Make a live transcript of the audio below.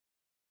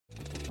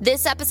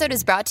This episode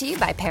is brought to you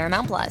by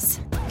Paramount Plus.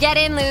 Get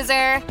in,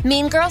 loser!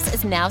 Mean Girls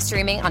is now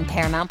streaming on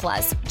Paramount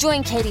Plus.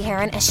 Join Katie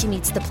Heron as she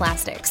meets the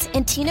plastics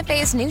in Tina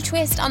Fey's new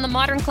twist on the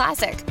modern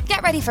classic.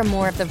 Get ready for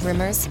more of the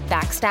rumors,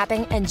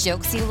 backstabbing, and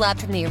jokes you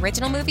loved from the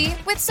original movie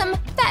with some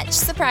fetch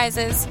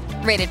surprises.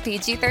 Rated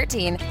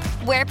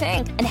PG-13. Wear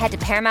pink and head to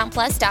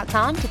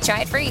ParamountPlus.com to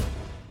try it free.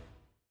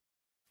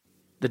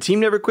 The Team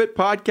Never Quit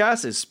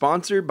podcast is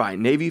sponsored by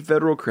Navy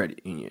Federal Credit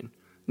Union.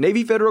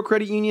 Navy Federal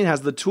Credit Union has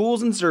the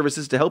tools and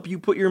services to help you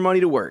put your money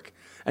to work,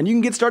 and you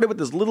can get started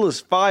with as little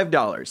as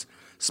 $5.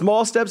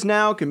 Small steps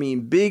now can mean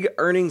big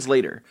earnings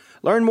later.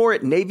 Learn more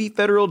at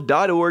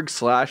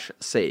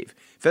NavyFederal.org/save.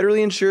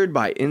 Federally insured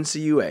by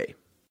NCUA.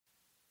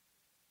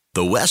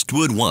 The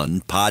Westwood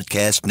One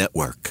Podcast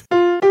Network.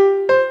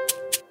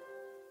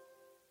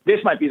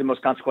 This might be the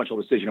most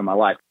consequential decision of my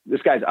life.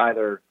 This guy's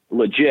either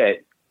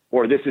legit,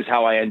 or this is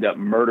how I end up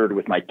murdered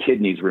with my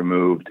kidneys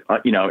removed,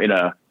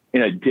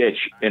 in a ditch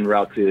en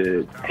route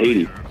to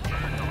Haiti.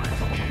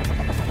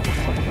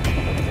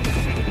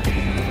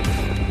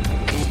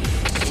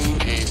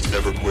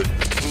 Never quit.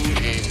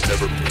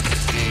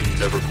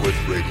 Never quit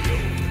radio.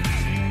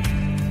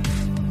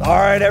 All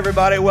right,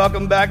 everybody,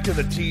 welcome back to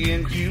the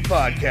TNQ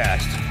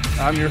podcast.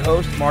 I'm your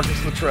host,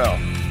 Marcus Luttrell.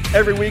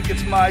 Every week,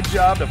 it's my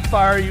job to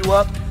fire you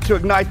up, to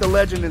ignite the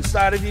legend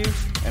inside of you,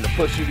 and to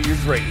push you to your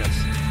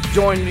greatness.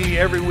 Join me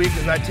every week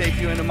as I take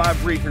you into my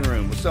briefing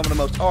room with some of the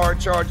most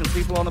hard-charging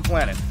people on the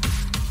planet.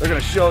 They're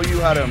going to show you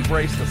how to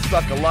embrace the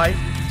suck of life,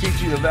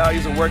 teach you the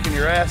values of working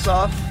your ass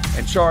off,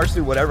 and charge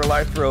through whatever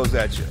life throws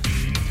at you.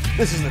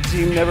 This is the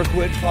Team Never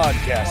Quit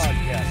podcast.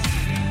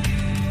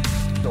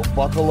 So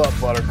buckle up,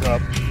 Buttercup.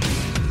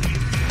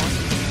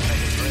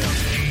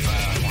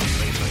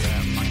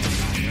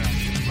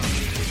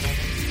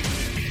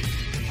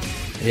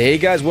 Hey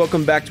guys,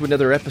 welcome back to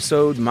another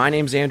episode. My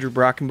name's Andrew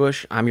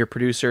Brockenbush. I'm your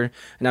producer,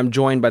 and I'm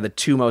joined by the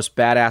two most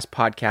badass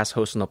podcast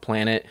hosts on the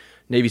planet,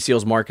 Navy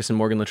SEALs Marcus and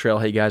Morgan Luttrell.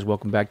 Hey guys,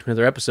 welcome back to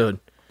another episode.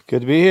 Good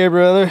to be here,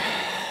 brother.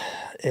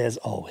 As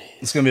always.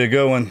 It's going to be a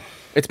good one.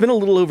 It's been a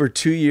little over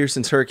 2 years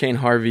since Hurricane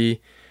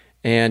Harvey,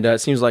 and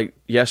it seems like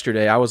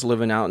yesterday. I was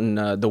living out in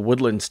the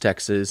Woodlands,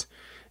 Texas,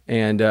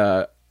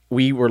 and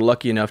we were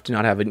lucky enough to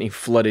not have any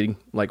flooding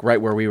like right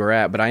where we were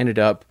at, but I ended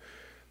up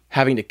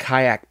having to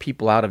kayak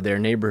people out of their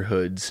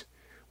neighborhoods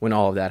when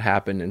all of that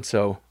happened. And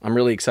so I'm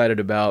really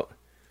excited about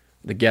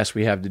the guest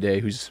we have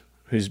today who's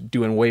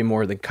doing way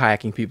more than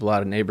kayaking people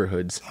out of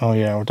neighborhoods. Oh,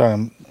 yeah, we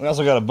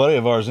also got a buddy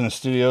of ours in the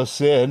studio,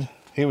 Sid.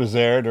 He was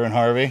there during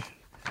Harvey.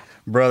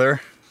 Brother,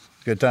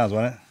 good times,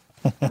 wasn't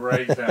it?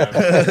 Great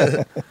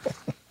times.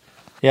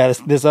 Yeah,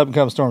 this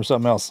up-and-coming storm is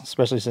something else,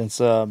 especially since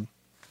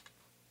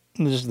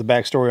just the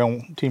backstory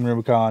on Team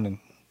Rubicon, and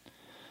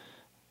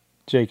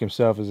Jake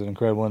himself is an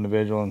incredible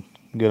individual, and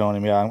good on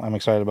him. Yeah, I'm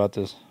excited about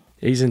this.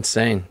 He's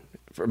insane.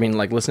 I mean,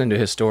 like, listening to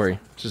his story,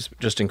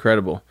 just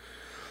incredible.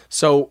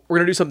 So we're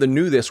going to do something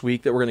new this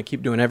week that we're going to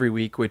keep doing every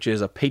week, which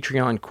is a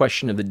Patreon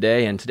question of the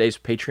day. And today's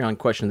Patreon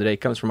question of the day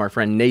comes from our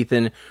friend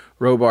Nathan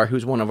Robar,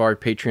 who's one of our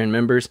Patreon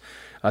members.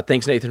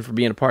 Thanks, Nathan, for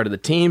being a part of the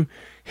team.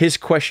 His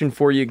question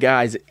for you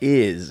guys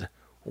is,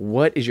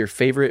 what is your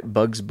favorite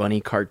Bugs Bunny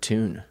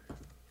cartoon?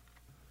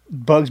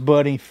 Bugs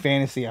Bunny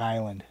Fantasy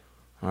Island.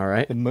 All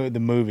right. The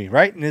movie,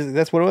 right?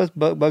 That's what it was?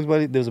 Bugs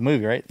Bunny? There was a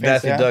movie, right?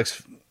 Daffy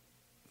Duck's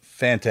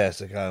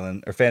Fantastic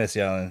Island, or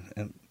Fantasy Island.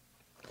 And,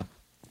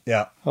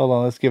 yeah. Hold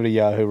on, let's give it a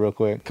Yahoo real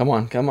quick. Come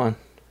on.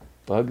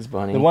 Bugs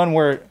Bunny. The one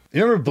where...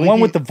 You remember Blinky? The one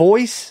with the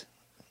voice?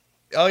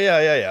 Oh,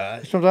 yeah.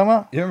 That's what I'm talking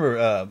about? You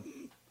remember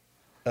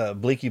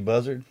Bleaky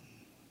Buzzard?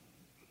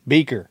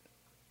 Beaker.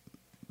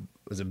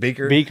 Was it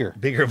Beaker?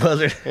 Beaker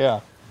Buzzard?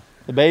 Yeah.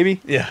 The baby?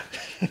 Yeah.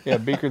 Yeah,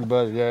 Beaker the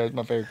Buzzard. Yeah, it's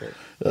my favorite character.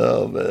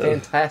 Oh, man.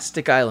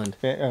 Fantastic Island.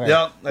 Okay.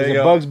 Yep, there you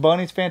go. Bugs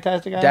Bunny's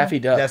Fantastic Island? Daffy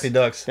Ducks.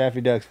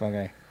 Daffy Ducks.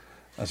 Okay.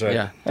 That's right.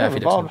 Yeah, Daffy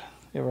Ducks.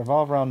 It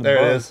revolved around the There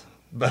bug. it is.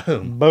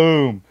 Boom.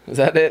 Boom. Is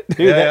that it?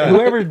 Dude,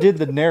 whoever did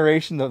the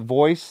narration, the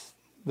voice,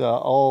 the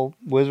old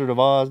Wizard of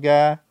Oz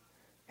guy,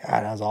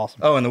 God, that was awesome.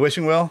 Oh, and the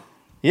Wishing Well?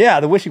 Yeah,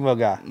 the Wishing Well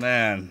guy.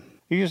 Man.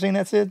 You just seen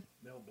that, Sid?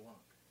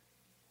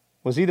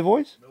 Was he the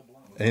voice?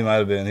 He might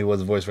have been. He was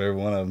the voice for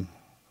every one of them.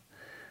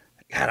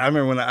 God,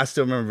 I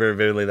still remember very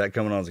vividly that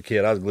coming on as a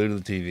kid. I was glued to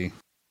the TV.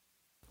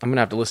 I'm going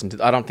to have to listen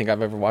to I don't think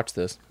I've ever watched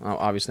this.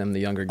 Obviously, I'm the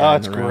younger guy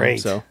in the room. Oh, it's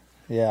great. So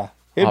yeah.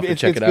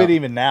 It's good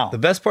even now. The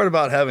best part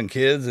about having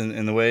kids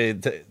and the way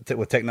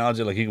with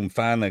technology, like you can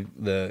find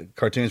the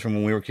cartoons from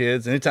when we were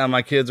kids. Anytime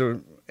my kids were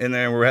in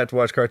there and we had to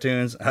watch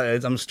cartoons,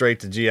 I'm straight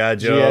to G.I.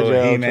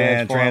 Joe,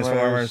 He-Man,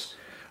 Transformers,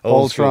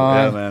 old school.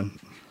 Yeah, man.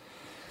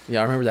 Yeah,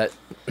 I remember that.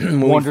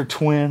 Wonder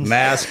Twins.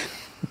 Mask.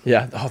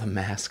 Yeah, the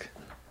Mask.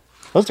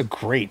 Those are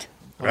great.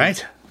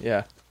 Right?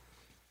 Yeah.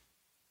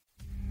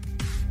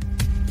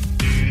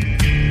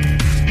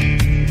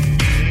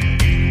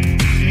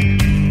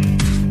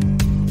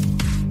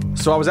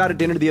 So I was out at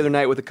dinner the other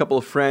night with a couple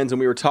of friends, and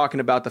we were talking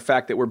about the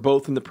fact that we're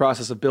both in the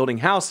process of building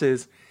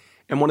houses.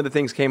 And one of the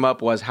things came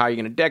up was how are you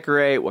going to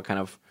decorate? What kind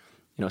of,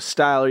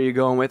 style are you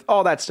going with?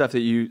 All that stuff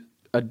that you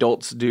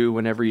adults do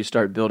whenever you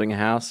start building a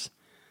house.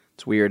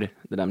 It's weird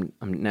that I'm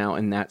now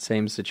in that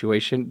same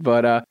situation.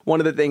 But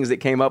one of the things that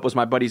came up was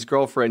my buddy's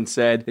girlfriend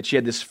said that she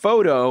had this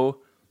photo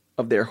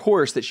of their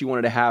horse that she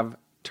wanted to have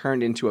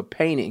turned into a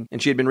painting.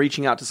 And she had been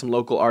reaching out to some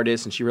local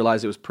artists, and she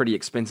realized it was pretty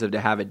expensive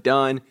to have it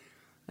done.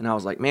 And I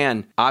was like,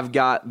 man, I've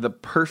got the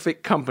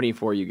perfect company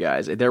for you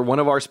guys. They're one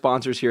of our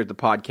sponsors here at the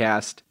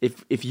podcast.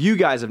 If you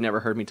guys have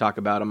never heard me talk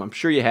about them, I'm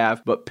sure you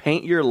have, but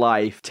Paint Your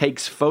Life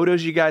takes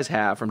photos you guys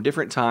have from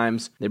different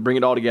times. They bring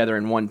it all together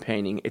in one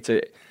painting. It's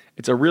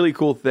a really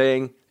cool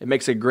thing. It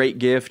makes a great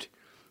gift.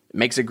 It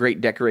makes a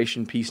great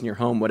decoration piece in your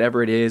home,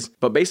 whatever it is.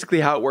 But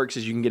basically how it works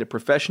is you can get a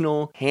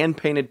professional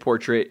hand-painted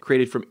portrait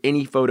created from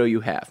any photo you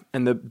have.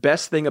 And the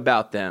best thing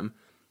about them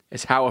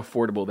is how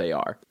affordable they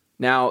are.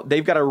 Now,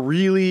 they've got a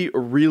really,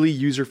 really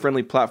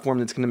user-friendly platform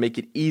that's going to make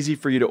it easy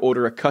for you to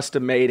order a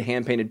custom-made,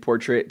 hand-painted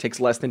portrait. It takes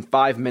less than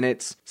 5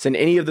 minutes. Send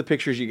any of the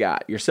pictures you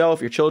got.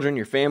 Yourself, your children,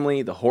 your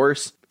family, the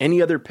horse,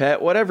 any other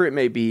pet, whatever it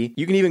may be.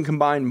 You can even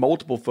combine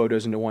multiple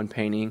photos into one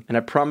painting, and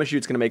I promise you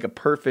it's going to make a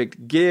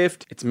perfect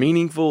gift. It's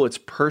meaningful, it's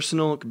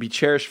personal, it can be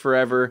cherished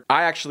forever.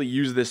 I actually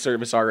use this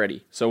service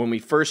already. So when we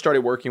first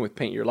started working with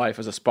Paint Your Life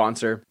as a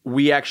sponsor,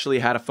 we actually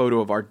had a photo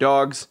of our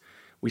dogs.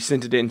 We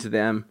sent it in to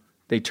them.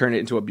 They turned it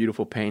into a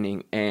beautiful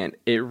painting, and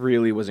it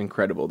really was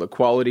incredible. The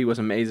quality was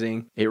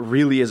amazing. It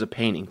really is a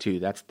painting,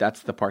 too.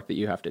 That's the part that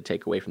you have to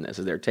take away from this,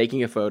 is they're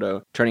taking a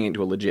photo, turning it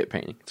into a legit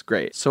painting. It's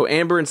great. So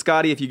Amber and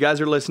Scotty, if you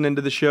guys are listening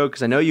to the show,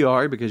 because I know you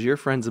are, because you're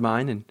friends of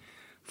mine, and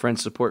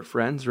friends support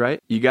friends, right?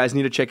 You guys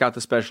need to check out the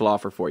special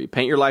offer for you.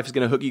 Paint Your Life is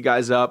going to hook you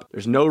guys up.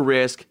 There's no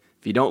risk.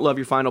 If you don't love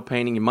your final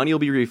painting, your money will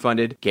be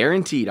refunded.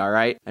 Guaranteed, all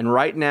right? And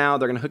right now,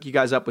 they're going to hook you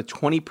guys up with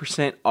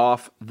 20%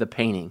 off the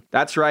painting.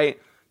 That's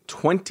right.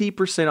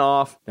 20%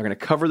 off. They're going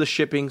to cover the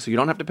shipping, so you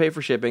don't have to pay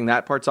for shipping.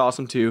 That part's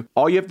awesome too.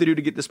 All you have to do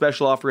to get the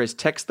special offer is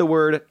text the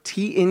word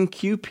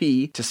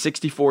TNQP to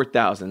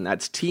 64,000.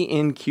 That's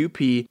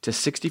TNQP to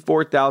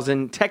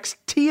 64,000. Text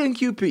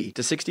TNQP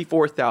to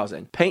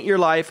 64,000. Paint your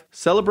life.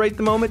 Celebrate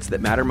the moments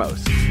that matter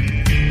most.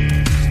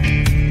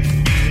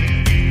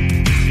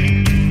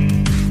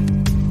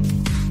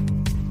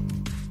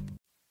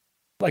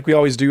 Like we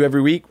always do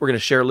every week, we're going to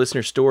share a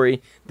listener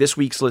story. This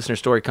week's listener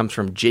story comes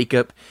from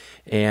Jacob,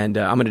 and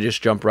I'm going to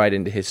just jump right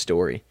into his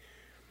story.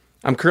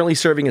 I'm currently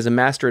serving as a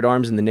Master at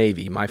Arms in the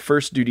Navy. My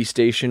first duty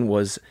station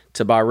was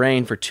to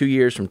Bahrain for 2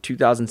 years from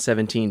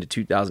 2017 to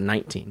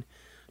 2019.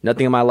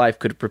 Nothing in my life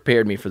could have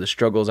prepared me for the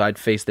struggles I'd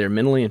face there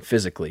mentally and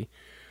physically.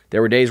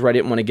 There were days where I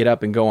didn't want to get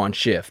up and go on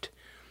shift.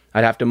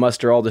 I'd have to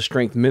muster all the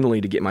strength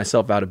mentally to get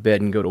myself out of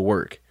bed and go to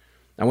work.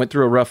 I went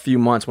through a rough few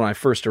months when I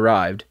first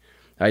arrived.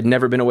 I'd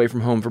never been away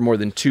from home for more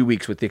than 2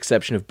 weeks with the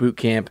exception of boot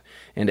camp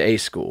and A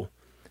school.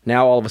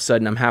 Now all of a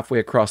sudden I'm halfway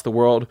across the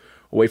world,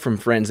 away from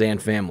friends and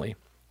family.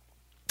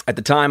 At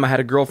the time I had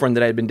a girlfriend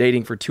that I had been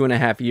dating for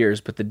 2.5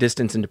 years, but the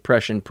distance and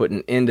depression put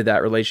an end to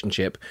that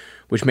relationship,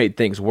 which made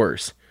things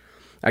worse.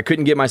 I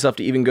couldn't get myself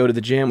to even go to the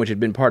gym, which had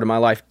been part of my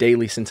life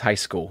daily since high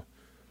school.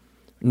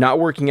 Not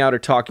working out or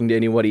talking to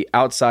anybody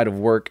outside of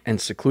work and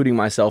secluding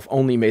myself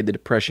only made the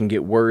depression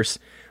get worse,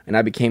 and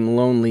I became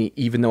lonely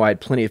even though I had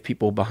plenty of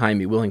people behind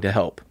me willing to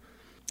help.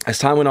 As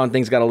time went on,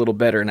 things got a little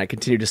better, and I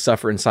continued to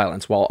suffer in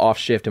silence while off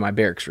shift in my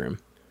barracks room.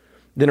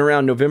 Then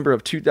around November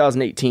of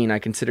 2018, I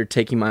considered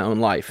taking my own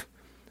life.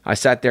 I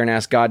sat there and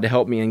asked God to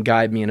help me and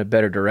guide me in a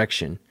better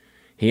direction.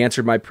 He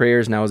answered my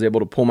prayers, and I was able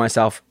to pull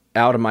myself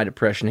out of my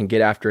depression and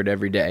get after it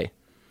every day.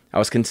 I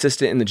was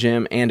consistent in the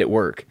gym and at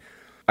work.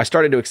 I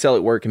started to excel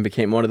at work and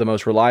became one of the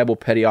most reliable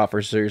petty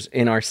officers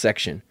in our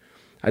section.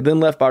 I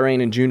then left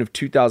Bahrain in June of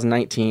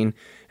 2019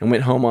 and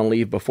went home on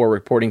leave before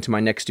reporting to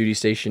my next duty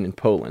station in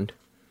Poland.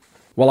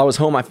 While I was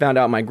home, I found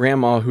out my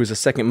grandma, who is a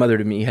second mother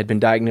to me, had been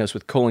diagnosed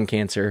with colon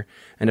cancer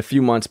and a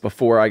few months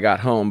before I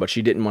got home, but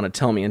she didn't want to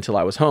tell me until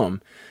I was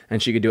home,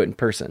 and she could do it in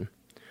person.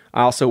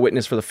 I also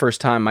witnessed for the first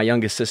time my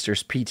youngest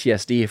sister's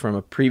PTSD from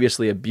a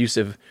previously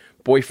abusive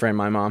boyfriend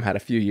my mom had a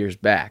few years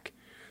back.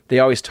 They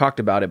always talked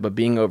about it, but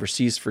being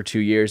overseas for 2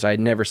 years, I had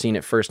never seen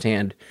it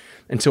firsthand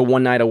until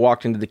one night I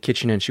walked into the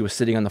kitchen and she was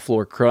sitting on the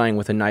floor crying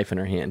with a knife in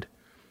her hand.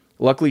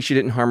 Luckily, she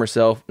didn't harm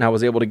herself, and I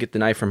was able to get the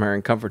knife from her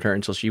and comfort her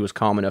until she was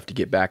calm enough to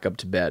get back up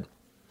to bed.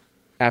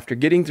 After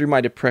getting through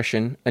my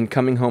depression and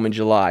coming home in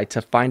July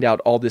to find out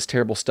all this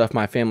terrible stuff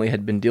my family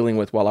had been dealing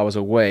with while I was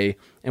away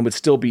and would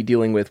still be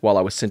dealing with while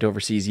I was sent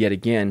overseas yet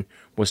again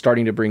was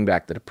starting to bring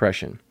back the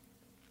depression.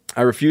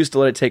 I refused to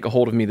let it take a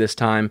hold of me this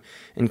time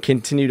and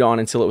continued on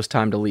until it was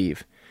time to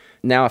leave.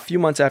 Now, a few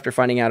months after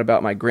finding out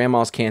about my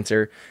grandma's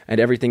cancer and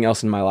everything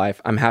else in my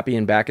life, I'm happy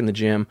and back in the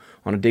gym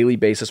on a daily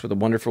basis with a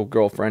wonderful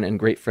girlfriend and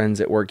great friends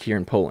at work here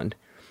in Poland.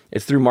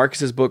 It's through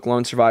Marcus's book,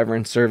 Lone Survivor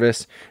in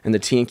Service, and the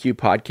TNQ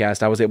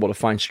podcast, I was able to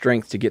find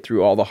strength to get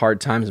through all the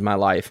hard times in my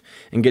life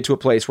and get to a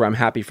place where I'm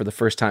happy for the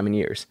first time in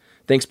years.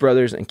 Thanks,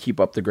 brothers, and keep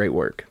up the great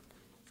work.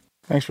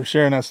 Thanks for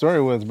sharing that story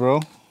with us,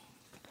 bro.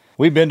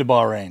 We've been to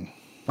Bahrain.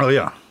 Oh,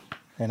 yeah.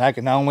 And I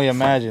can only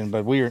imagine,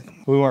 but we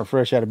weren't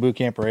fresh out of boot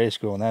camp or A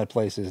school, and that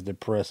place is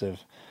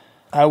depressive.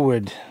 I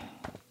would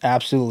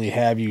absolutely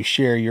have you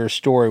share your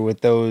story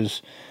with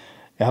those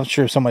I'm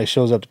sure if somebody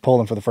shows up to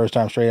Poland for the first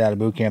time straight out of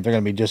boot camp, they're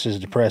going to be just as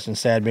depressed and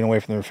sad being away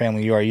from their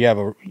family you are. If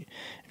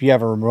you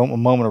have a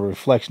moment of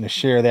reflection to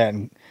share that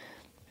and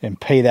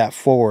pay that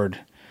forward,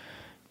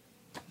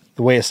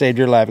 the way it saved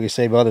your life, it can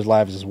save others'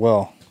 lives as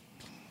well.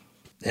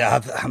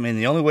 Yeah, I mean,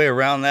 the only way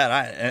around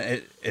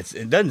that,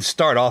 it doesn't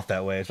start off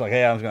that way. It's like,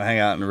 hey, I'm just going to hang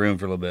out in the room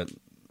for a little bit.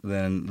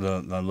 Then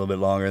a little bit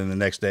longer, and the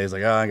next day it's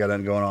like, oh, I got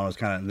nothing going on. It's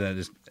kind of, then it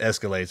just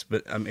escalates.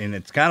 But I mean,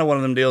 it's kind of one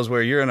of them deals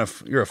where you're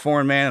a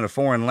foreign man in a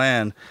foreign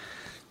land,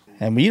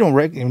 and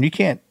you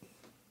can't.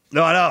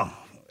 No, I know.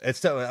 It's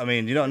tough. I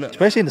mean, you don't know,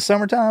 especially in the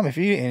summertime. If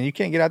you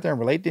can't get out there and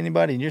relate to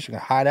anybody, and you're just gonna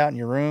hide out in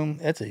your room,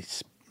 that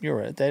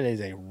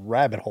is a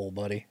rabbit hole,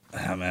 buddy.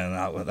 Oh, man,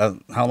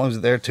 how long is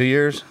it there? 2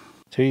 years.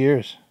 2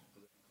 years.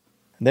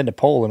 And then to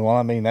Poland. Well,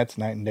 I mean, that's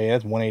night and day.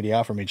 That's 180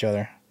 out from each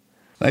other.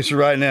 Thanks for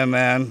writing in,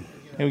 man.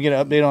 Can we get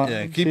an update on?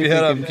 Yeah, keep your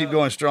head up and keep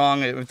going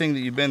strong. Everything that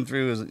you've been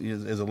through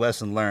is a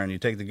lesson learned. You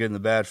take the good and the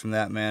bad from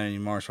that, man, and you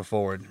march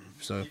forward.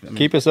 So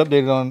keep us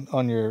updated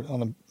on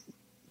the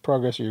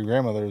progress of your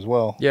grandmother as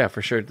well. Yeah,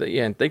 for sure.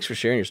 Yeah, and thanks for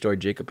sharing your story,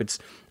 Jacob.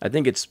 I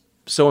think it's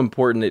so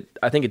important.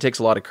 I think it takes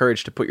a lot of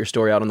courage to put your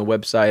story out on the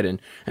website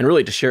and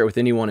really to share it with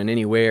anyone and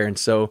anywhere. And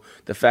so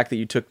the fact that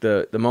you took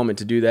the moment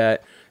to do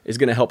that is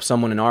going to help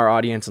someone in our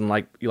audience. And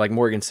like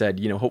Morgan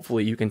said,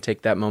 hopefully you can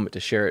take that moment to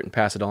share it and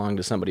pass it along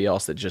to somebody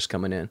else that's just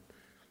coming in.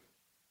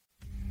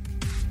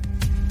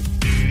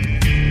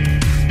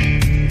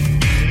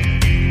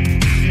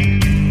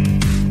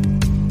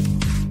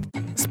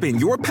 Spin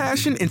your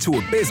passion into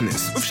a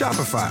business with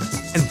Shopify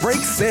and break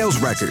sales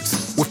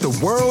records with the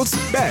world's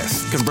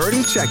best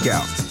converting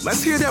checkout.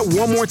 Let's hear that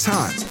one more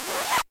time.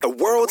 The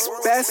world's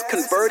best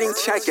converting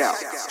checkout.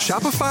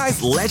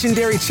 Shopify's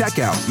legendary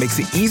checkout makes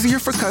it easier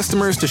for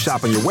customers to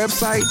shop on your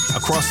website,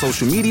 across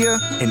social media,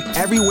 and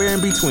everywhere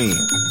in between.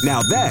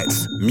 Now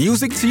that's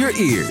music to your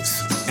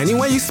ears. Any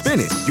way you spin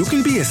it, you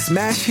can be a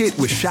smash hit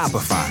with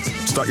Shopify.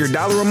 Start your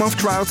 $1 a month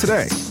trial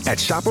today at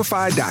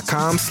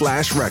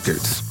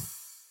shopify.com/records.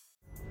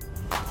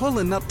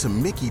 Pulling up to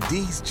Mickey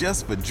D's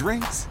just for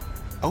drinks?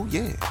 Oh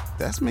yeah,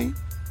 that's me.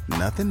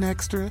 Nothing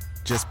extra,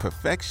 just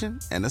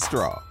perfection and a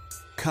straw.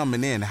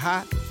 Coming in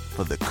hot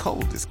for the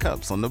coldest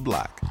cups on the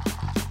block.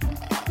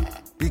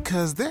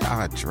 Because there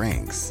are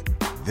drinks.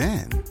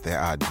 Then there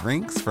are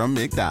drinks from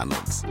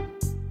McDonald's.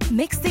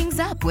 Mix things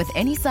up with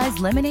any size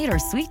lemonade or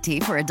sweet tea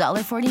for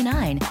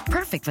 $1.49.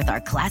 Perfect with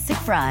our classic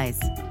fries.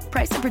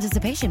 Price and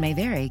participation may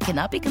vary.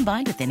 Cannot be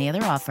combined with any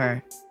other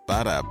offer.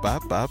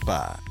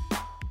 Ba-da-ba-ba-ba.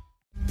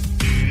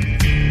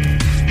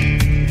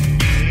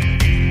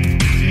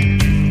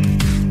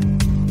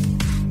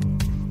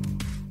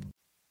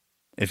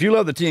 If you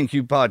love the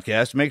TNQ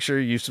podcast, make sure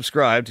you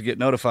subscribe to get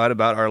notified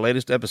about our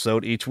latest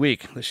episode each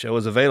week. The show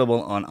is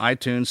available on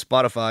iTunes,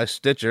 Spotify,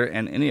 Stitcher,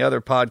 and any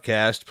other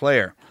podcast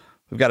player.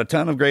 We've got a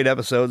ton of great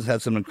episodes,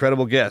 had some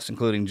incredible guests,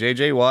 including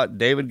J.J. Watt,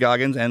 David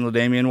Goggins, and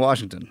LaDamian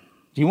Washington.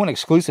 Do you want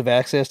exclusive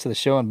access to the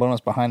show and bonus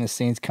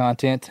behind-the-scenes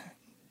content?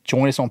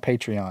 Join us on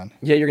Patreon.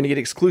 Yeah, you're going to get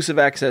exclusive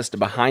access to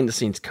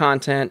behind-the-scenes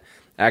content,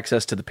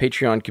 access to the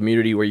Patreon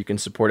community where you can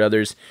support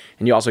others,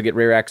 and you also get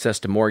rare access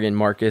to Morgan,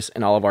 Marcus,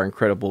 and all of our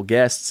incredible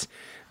guests.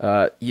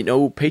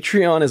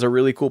 Patreon is a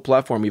really cool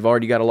platform. We've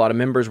already got a lot of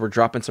members. We're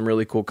dropping some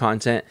really cool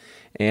content.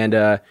 And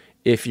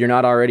if you're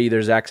not already,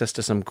 there's access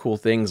to some cool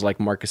things like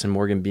Marcus and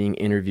Morgan being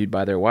interviewed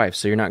by their wife.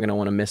 So you're not going to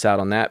want to miss out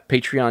on that.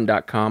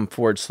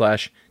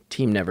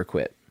 Patreon.com/Team Never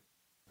Quit.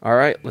 All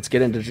right, let's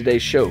get into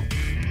today's show.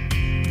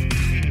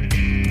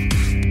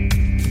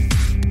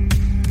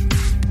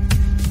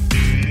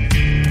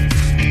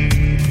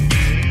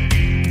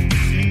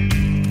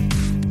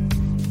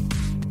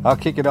 I'll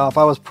kick it off.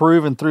 I was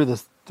perusing through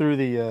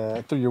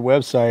your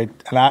website,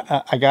 and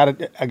I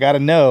gotta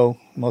know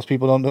most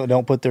people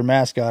don't put their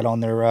mascot on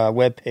their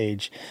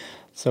webpage.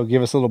 So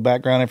give us a little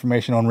background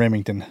information on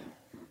Remington.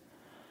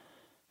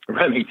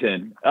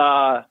 Remington,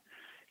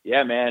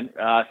 yeah, man.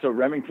 So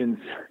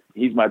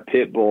he's my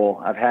pit bull.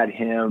 I've had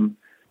him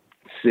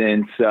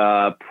since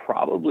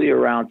probably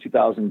around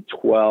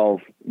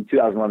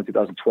 2011,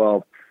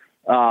 2012.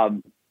 I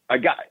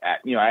got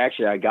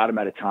him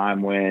at a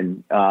time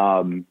when.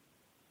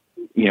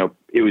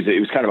 It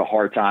was kind of a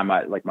hard time.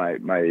 My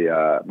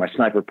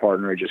sniper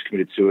partner had just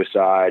committed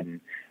suicide, and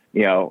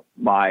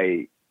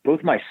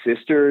both my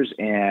sisters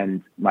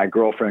and my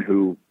girlfriend,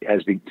 who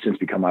has since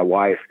become my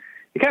wife,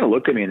 they kind of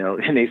looked at me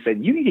and they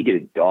said, "You need to get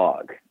a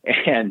dog."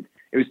 And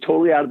it was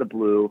totally out of the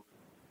blue.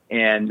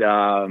 And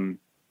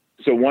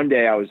so one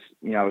day I was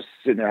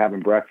sitting there having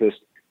breakfast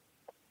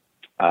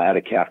at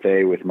a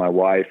cafe with my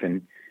wife,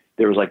 and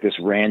there was like this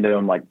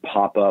random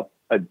pop up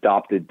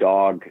adopted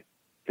dog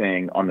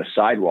thing on the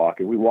sidewalk,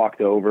 and we walked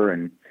over,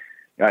 and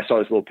I saw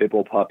this little pit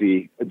bull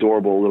puppy,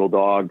 adorable little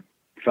dog,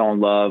 fell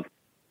in love,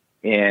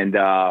 and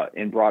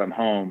brought him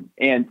home.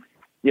 And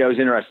it was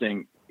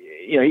interesting.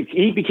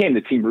 He became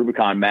the Team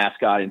Rubicon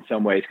mascot in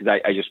some ways,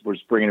 because I just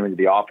was bringing him into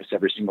the office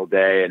every single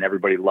day, and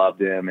everybody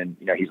loved him, and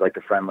he's like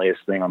the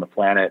friendliest thing on the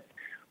planet.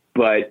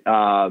 But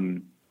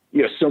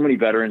so many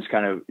veterans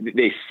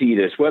they see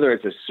this, whether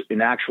it's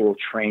an actual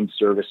trained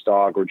service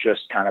dog or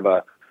just kind of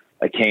a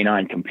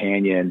canine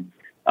companion,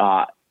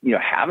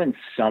 having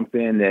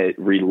something that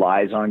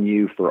relies on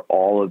you for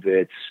all of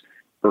its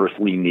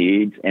earthly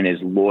needs and is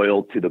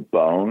loyal to the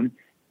bone.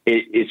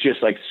 It's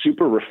just like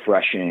super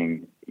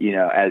refreshing,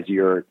 as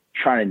you're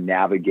trying to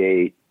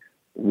navigate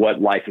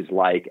what life is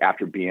like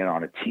after being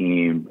on a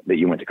team that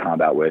you went to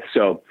combat with.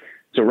 So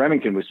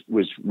Remington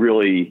was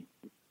really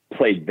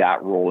played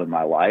that role in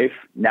my life.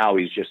 Now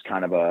he's just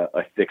kind of a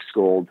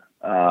thick-skulled,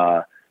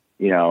 knucklehead,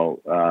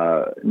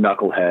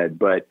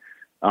 but,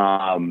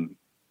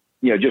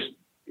 just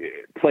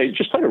played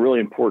a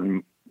really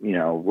important,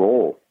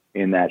 role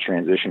in that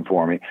transition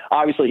for me.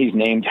 Obviously he's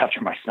named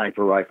after my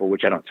sniper rifle,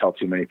 which I don't tell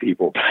too many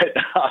people, but,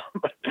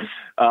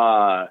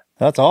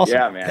 that's awesome.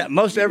 Yeah, man. Yeah,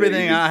 most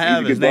everything I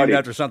have is named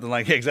after something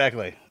like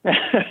exactly.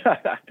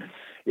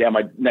 Yeah,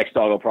 my next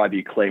dog will probably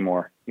be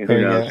Claymore. Who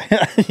knows?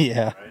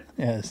 Yeah.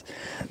 Yes,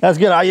 that's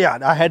good. I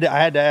had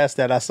to ask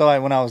that. I saw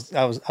it when I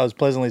was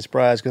pleasantly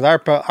surprised because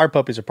our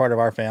puppies are part of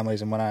our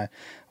families, and when I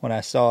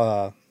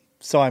saw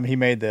him, he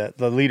made the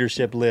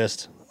leadership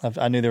list.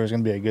 I knew there was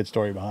going to be a good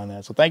story behind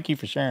that. So thank you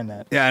for sharing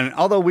that. Yeah, and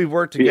although we've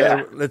worked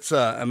together, let's.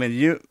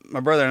 My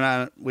brother and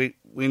I, we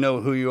know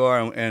who you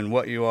are and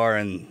what you are,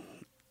 and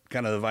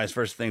kind of the vice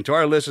versa thing. To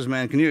our listeners,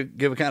 man, can you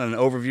give a kind of an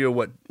overview of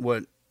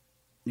what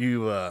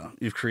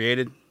you've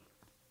created?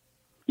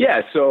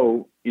 Yeah,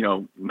 so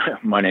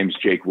my name's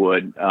Jake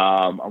Wood.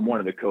 I'm one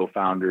of the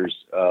co-founders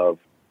of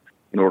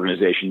an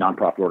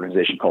nonprofit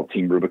organization called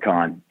Team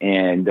Rubicon,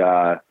 and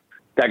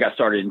that got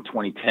started in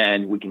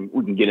 2010. We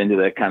can get into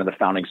the kind of the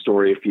founding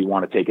story if you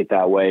want to take it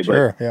that way.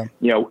 Sure, but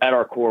at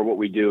our core, what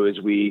we do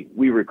is we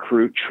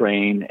recruit,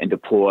 train, and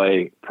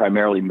deploy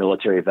primarily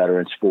military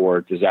veterans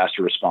for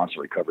disaster response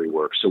and recovery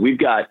work. So we've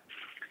got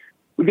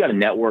a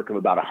network of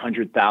about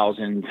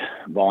 100,000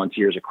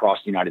 volunteers across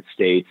the United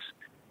States.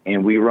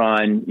 And we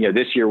run,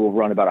 this year we'll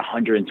run about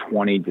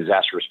 120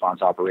 disaster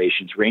response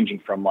operations, ranging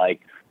from a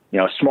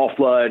small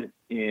flood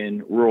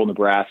in rural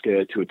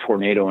Nebraska to a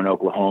tornado in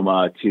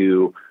Oklahoma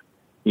to,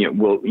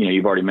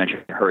 you've already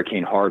mentioned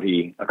Hurricane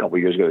Harvey a couple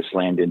of years ago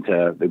slammed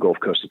into the Gulf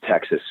Coast of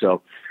Texas.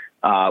 So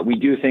we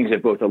do things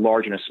at both a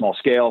large and a small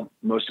scale.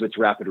 Most of it's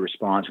rapid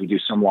response. We do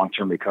some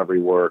long-term recovery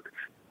work.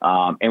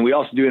 And we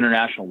also do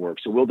international work.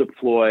 So we'll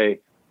deploy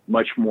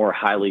much more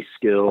highly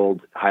skilled,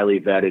 highly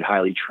vetted,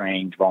 highly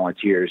trained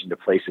volunteers into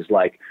places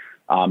like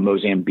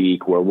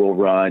Mozambique, where we'll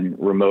run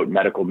remote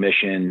medical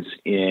missions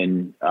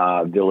in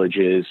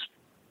villages.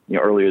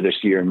 Earlier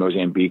this year in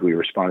Mozambique, we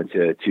responded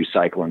to 2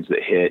 cyclones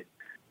that hit,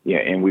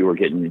 and we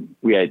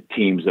had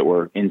teams that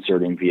were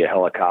inserting via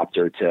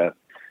helicopter to,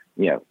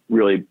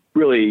 really,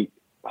 really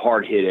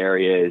hard hit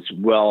areas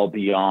well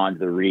beyond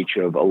the reach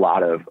of a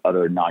lot of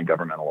other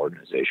non-governmental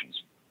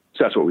organizations.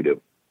 So that's what we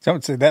do. So I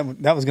would say that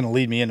was going to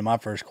lead me into my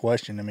first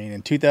question. I mean,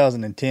 in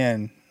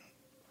 2010,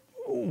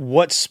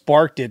 what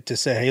sparked it to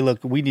say, hey,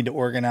 look, we need to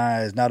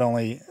organize not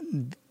only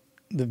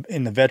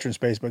in the veteran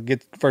space, but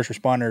get first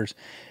responders.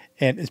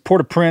 And is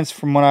Port-au-Prince,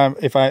 from what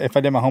if I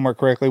did my homework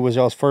correctly, was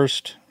y'all's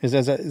first? Is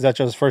that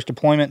y'all's first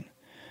deployment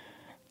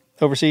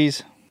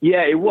overseas?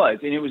 Yeah, it was.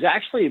 And it was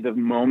actually the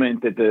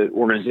moment that the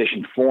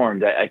organization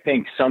formed. I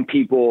think some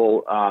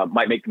people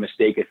might make the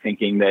mistake of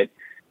thinking that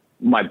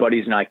my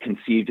buddies and I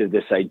conceived of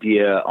this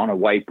idea on a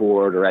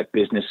whiteboard or at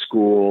business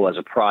school as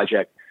a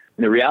project.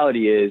 And the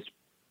reality is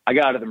I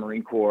got out of the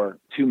Marine Corps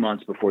 2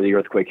 months before the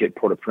earthquake hit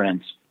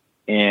Port-au-Prince,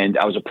 and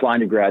I was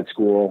applying to grad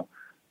school,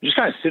 just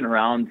kind of sitting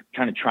around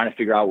kind of trying to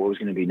figure out what was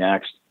going to be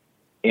next,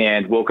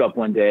 and woke up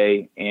one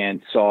day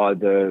and saw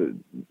the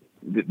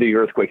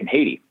earthquake in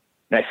Haiti.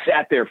 And I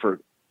sat there for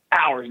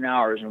hours and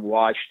hours and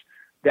watched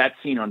that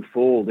scene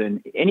unfold.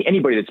 And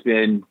anybody that's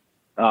been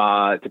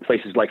to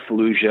places like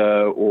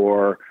Fallujah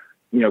or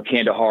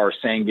Kandahar,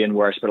 Sangin,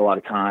 where I spent a lot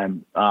of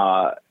time,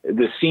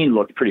 the scene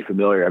looked pretty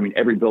familiar. I mean,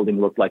 every building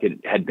looked like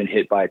it had been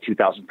hit by a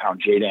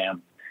 2,000-pound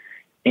JDAM.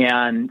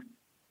 And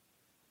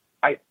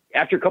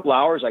after a couple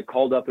hours, I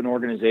called up an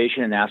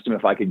organization and asked them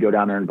if I could go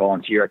down there and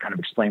volunteer. I kind of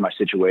explained my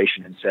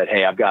situation and said,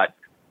 hey, I've got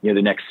the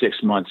next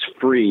 6 months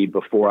free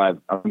before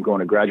I'm going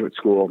to graduate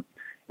school.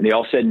 And they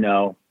all said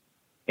no.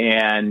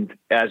 And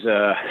as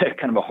a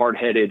kind of a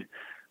hard-headed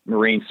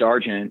Marine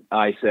sergeant,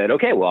 I said,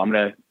 okay, well,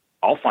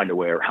 I'll find a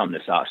way around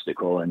this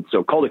obstacle. And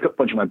so called a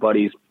bunch of my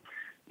buddies,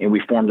 and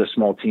we formed a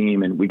small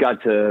team, and we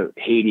got to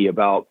Haiti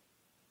about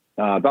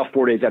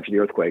 4 days after the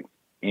earthquake,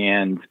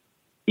 and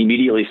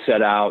immediately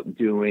set out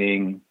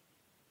doing,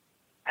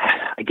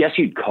 I guess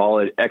you'd call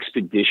it,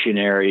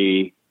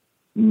 expeditionary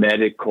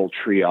medical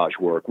triage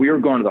work. We were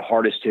going to the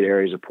hardest hit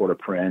areas of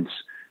Port-au-Prince,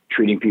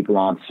 treating people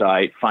on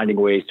site, finding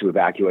ways to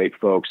evacuate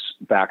folks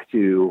back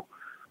to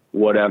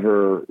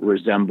whatever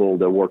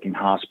resembled a working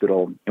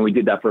hospital. And we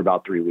did that for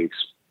about 3 weeks.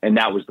 And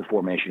that was the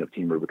formation of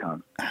Team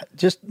Rubicon.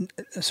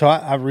 So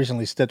I've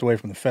recently stepped away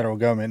from the federal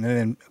government and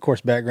then, of course,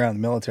 background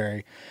in the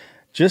military.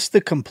 Just the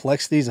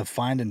complexities of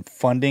finding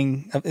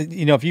funding.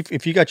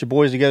 If you got your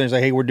boys together and say,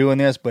 hey, we're doing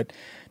this, but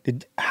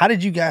how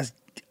did you guys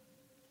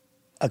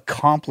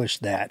accomplish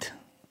that?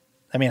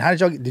 I mean, how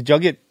did y'all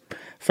get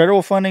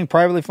federal funding,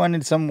 privately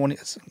funded?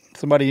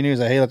 Somebody you knew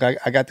said, "Hey, look,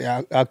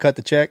 I'll cut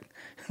the check."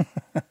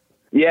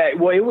 Yeah,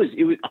 well, it was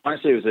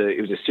honestly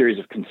it was a series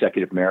of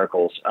consecutive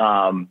miracles.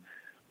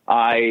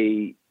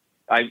 I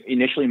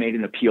initially made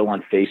an appeal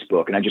on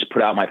Facebook, and I just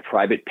put out my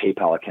private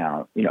PayPal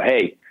account.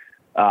 Hey,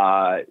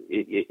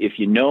 if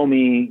you know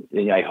me,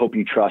 I hope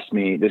you trust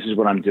me. This is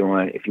what I'm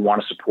doing. If you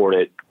want to support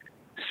it,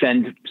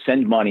 send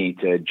money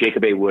to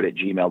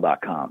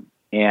jacobawood@gmail.com.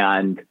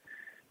 And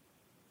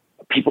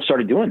people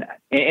started doing that.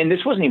 And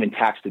this wasn't even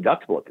tax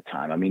deductible at the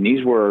time. I mean,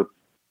 these were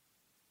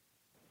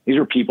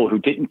people who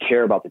didn't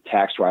care about the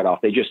tax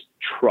write-off. They just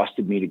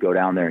trusted me to go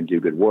down there and do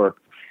good work.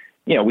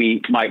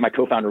 My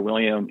co-founder,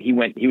 William, he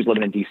was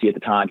living in DC at the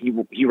time.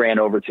 He ran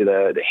over to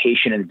the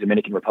Haitian and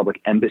Dominican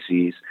Republic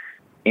embassies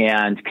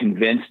and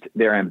convinced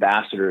their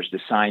ambassadors to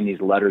sign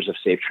these letters of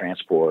safe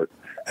transport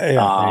that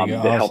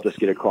helped us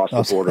get across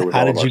the border. With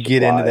how did you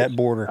get into that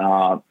border?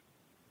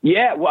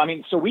 Yeah, well, I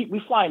mean, so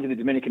we fly into the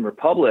Dominican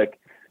Republic,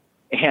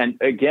 and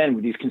again,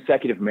 with these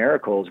consecutive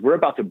miracles, we're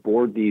about to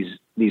board these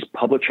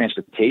public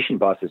transportation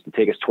buses to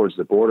take us towards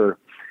the border.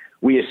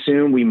 We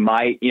assume we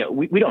might,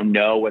 we don't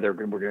know whether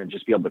we're going to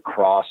just be able to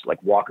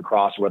walk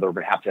across, or whether we're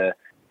going to have to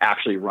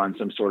actually run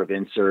some sort of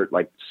insert,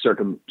 like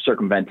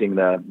circumventing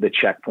the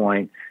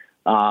checkpoint.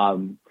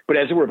 But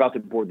as we're about to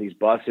board these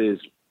buses,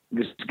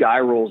 this guy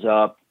rolls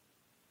up.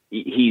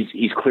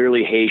 He's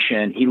clearly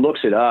Haitian. He looks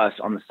at us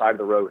on the side of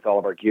the road with all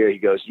of our gear. He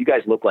goes, "You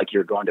guys look like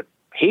you're going to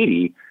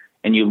Haiti,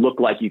 and you look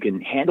like you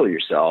can handle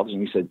yourselves."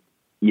 And we said,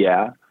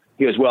 "Yeah."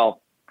 He goes,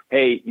 "Well,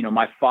 hey,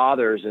 my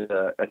father's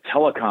a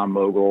telecom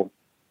mogul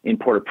in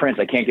Port-au-Prince.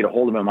 I can't get a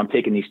hold of him. I'm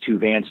taking these 2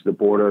 vans to the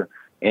border,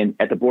 and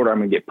at the border, I'm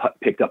going to get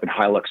picked up in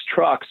Hilux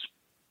trucks.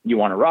 You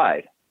want to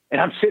ride?" And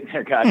I'm sitting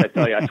there, guys. I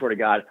tell you, I swear to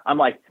God, I'm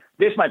like,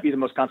 this might be the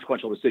most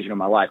consequential decision of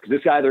my life, because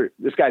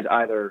this guy's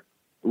either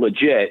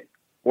legit,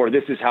 or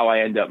this is how I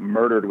end up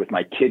murdered with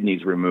my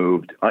kidneys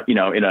removed, in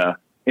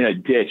a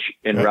ditch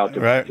en route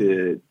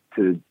to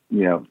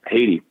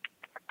Haiti.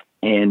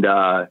 And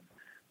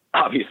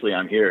obviously,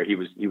 I'm here. He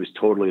was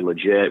totally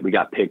legit. We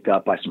got picked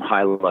up by some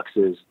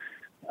Hiluxes.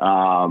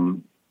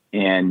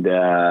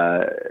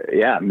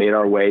 Made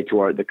our way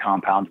to the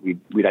compound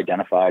we'd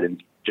identified,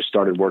 and just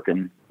started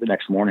working the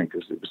next morning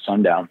because it was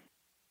sundown.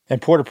 And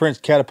Port-au-Prince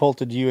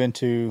catapulted you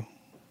into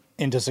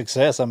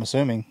success, I'm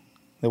assuming.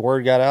 The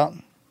word got out?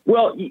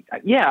 Well,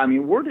 yeah. I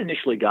mean, word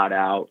initially got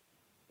out.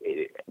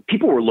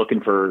 People were looking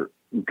for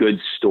good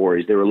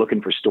stories. They were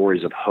looking for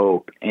stories of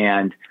hope.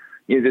 And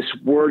this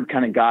word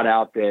kind of got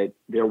out that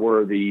there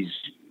were these,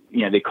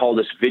 they called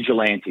us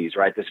vigilantes,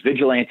 right? This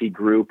vigilante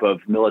group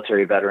of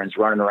military veterans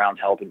running around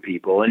helping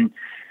people. And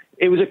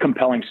it was a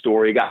compelling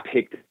story. It got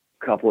picked a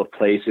couple of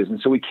places. And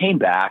so we came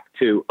back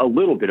to a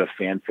little bit of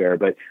fanfare.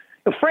 But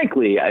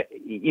frankly,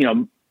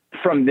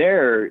 from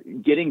there,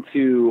 getting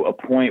to a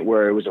point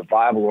where it was a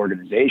viable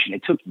organization,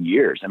 it took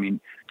years. I mean,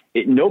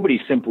 nobody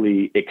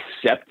simply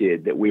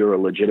accepted that we were a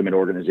legitimate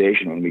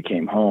organization when we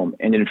came home.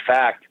 And in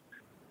fact,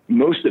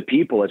 most of the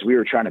people, as we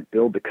were trying to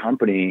build the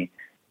company,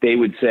 they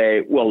would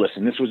say, "Well,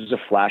 listen, this was a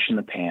flash in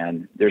the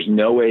pan. There's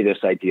no way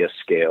this idea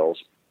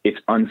scales. It's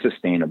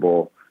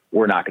unsustainable.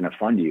 We're not going to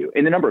fund you."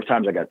 And the number of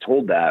times I got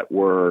told that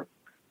were,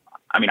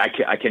 I mean, I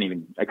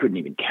couldn't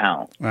even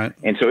count. Right.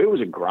 And so it was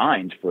a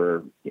grind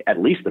for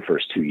at least the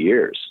first 2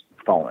 years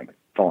following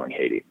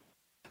Haiti.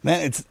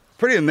 Man, it's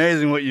pretty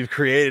amazing what you've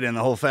created, and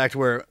the whole fact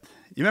where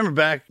you remember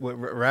back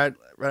right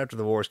after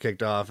the wars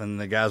kicked off and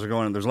the guys were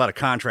going, there's a lot of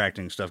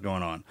contracting stuff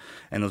going on,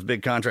 and those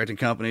big contracting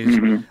companies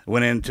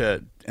went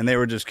into, and they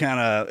were just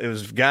it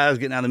was guys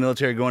getting out of the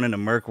military going into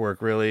merc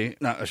work, really.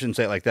 No, I shouldn't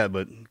say it like that,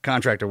 but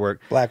contractor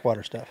work.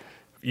 Blackwater stuff.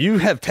 You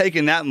have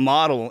taken that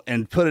model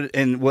and put it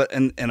in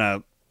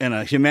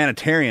a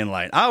humanitarian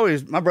light.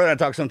 My brother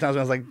and I talk sometimes,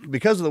 and I was like,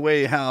 because of the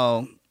way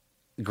how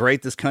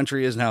great this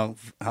country is and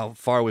how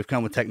far we've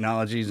come with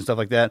technologies and stuff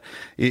like that,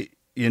 it's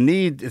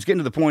getting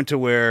to the point to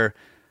where,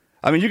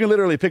 I mean, you can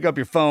literally pick up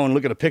your phone,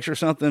 look at a picture of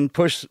something,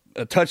 touch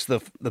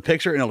the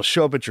picture, and it'll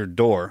show up at your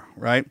door,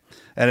 right?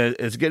 And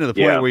it's getting to the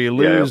point where you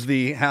lose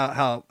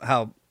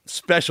how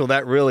special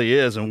that really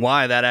is and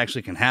why that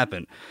actually can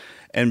happen.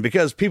 And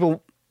because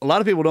a lot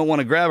of people don't want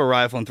to grab a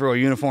rifle and throw a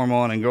uniform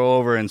on and go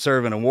over and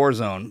serve in a war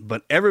zone,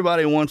 but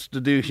everybody wants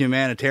to do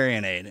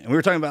humanitarian aid. And we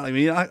were talking about,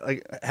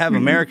 have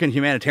American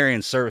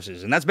humanitarian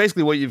services. And that's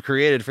basically what you've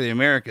created for the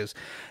Americas.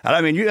 I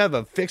mean, you have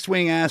a fixed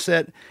wing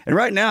asset, and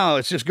right now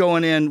it's just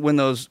going in when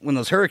those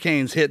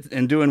hurricanes hit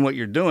and doing what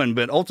you're doing.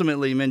 But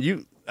ultimately, man,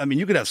 you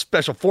could have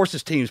special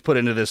forces teams put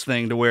into this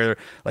thing to where,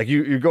 like,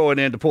 you're going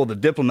in to pull the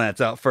diplomats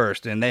out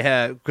first. And they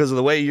have, because of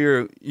the way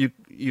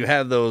you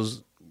have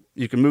those,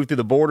 you can move through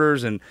the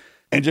borders and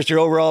just your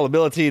overall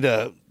ability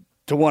to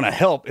want to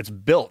help, it's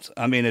built.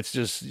 I mean, it's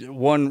just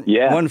one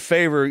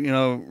favor,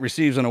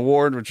 receives an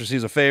award, which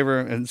receives a favor,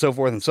 and so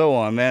forth and so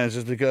on, man. It's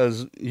just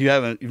because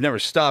you've never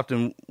stopped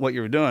in what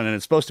you were doing, and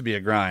it's supposed to be a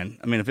grind.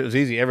 I mean, if it was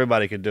easy,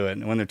 everybody could do it.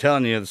 And when they're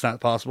telling you it's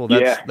not possible,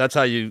 that's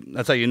how you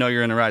know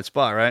you're in the right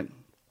spot, right?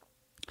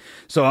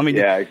 So I mean,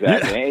 yeah,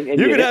 exactly.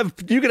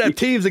 You could have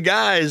teams of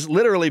guys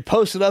literally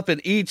posted up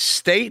in each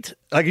state.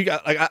 Like you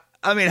got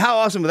I mean, how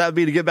awesome would that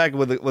be to get back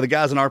with the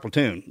guys in our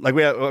platoon? Like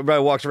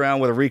everybody walks around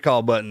with a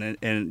recall button,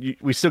 and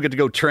we still get to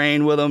go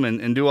train with them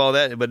and do all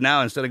that. But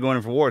now instead of going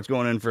in for war, it's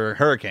going in for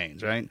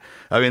hurricanes, right?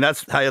 I mean,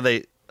 that's how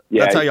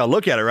that's how y'all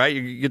look at it, right?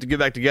 You get to get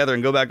back together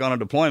and go back on a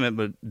deployment,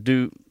 but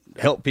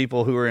help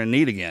people who are in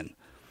need again.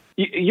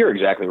 You're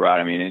exactly right.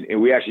 I mean,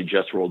 and we actually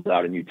just rolled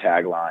out a new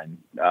tagline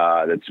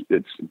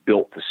that's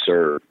built to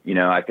serve. You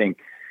know, I think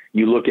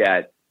you look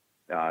at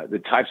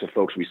the types of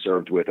folks we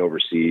served with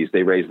overseas.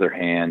 They raised their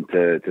hand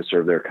to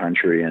serve their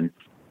country, and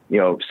you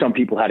know, some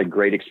people had a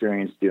great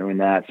experience doing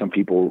that. Some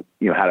people,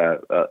 you know, had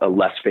a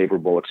less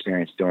favorable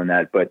experience doing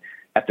that. But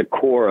at the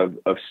core of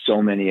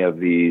so many of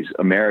these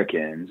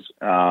Americans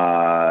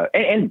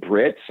and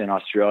Brits and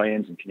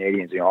Australians and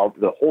Canadians, you know,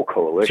 the whole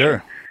coalition.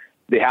 Sure.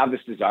 They have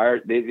this desire.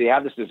 They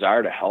have this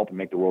desire to help and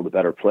make the world a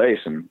better place.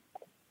 And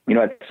you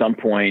know, at some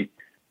point,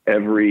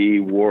 every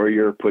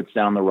warrior puts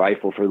down the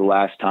rifle for the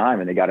last time,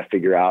 and they got to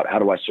figure out, how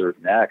do I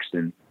serve next?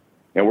 And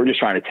we're just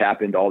trying to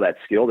tap into all that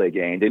skill they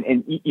gained.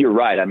 And you're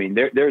right. I mean,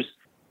 there's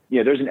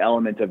an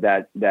element of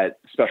that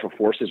special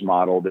forces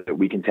model that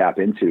we can tap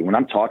into. When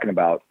I'm talking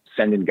about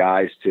sending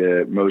guys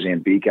to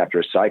Mozambique after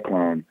a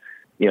cyclone,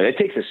 you know, it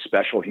takes a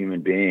special human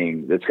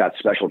being that's got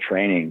special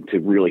training to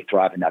really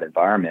thrive in that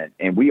environment.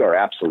 And we are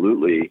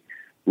absolutely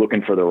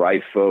looking for the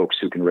right folks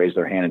who can raise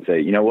their hand and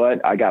say, you know what,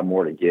 I got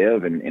more to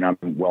give, and I'm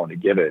willing to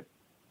give it.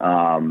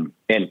 And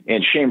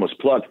shameless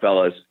plug,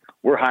 fellas,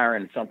 we're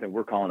hiring something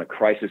we're calling a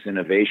crisis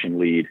innovation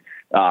lead.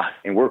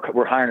 And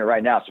we're hiring it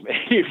right now. So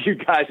if you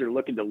guys are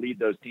looking to lead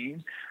those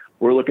teams,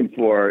 we're looking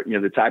for, you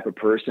know, the type of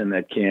person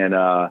that can,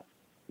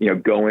 you know,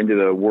 go into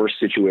the worst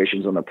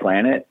situations on the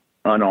planet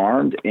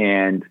unarmed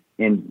and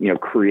you know,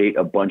 create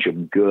a bunch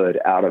of good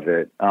out of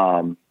it.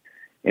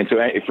 And so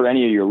for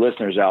any of your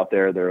listeners out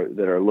there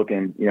that are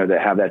looking, you know,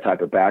 that have that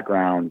type of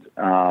background.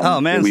 Oh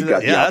man.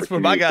 That's where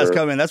my guys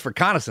come in. That's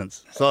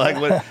reconnaissance. So like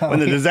when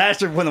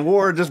the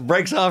war just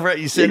breaks off, right,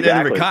 you send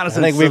in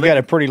reconnaissance. I think we've got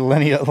a pretty long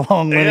linear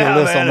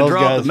list on those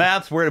draw guys. Up the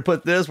maps, where to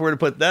put this, where to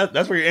put that.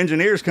 That's where your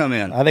engineers come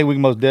in. I think we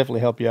can most definitely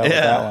help you out with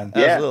that one.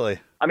 Yeah. Absolutely.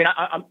 I mean,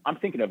 I'm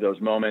thinking of those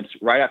moments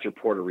right after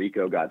Puerto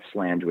Rico got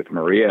slammed with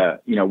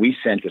Maria. You know, we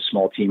sent a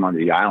small team onto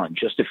the island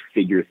just to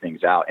figure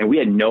things out. And we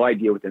had no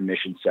idea what the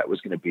mission set was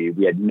going to be.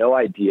 We had no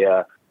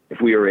idea if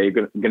we were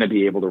going to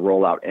be able to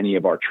roll out any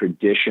of our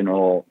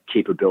traditional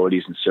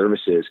capabilities and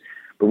services.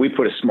 But we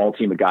put a small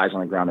team of guys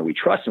on the ground that we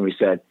trust. And we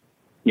said,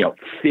 you know,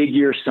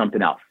 figure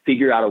something out,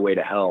 figure out a way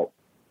to help.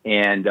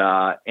 And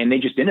they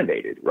just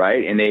innovated,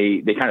 right? And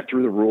they kind of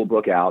threw the rule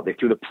book out. They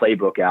threw the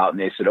playbook out, and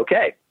they said,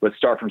 okay, let's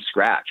start from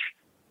scratch.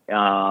 You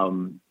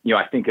know,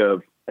 I think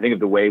of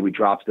the way we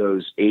dropped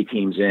those A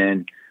teams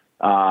in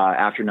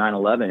after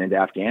 9/11 into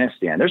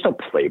Afghanistan. There's no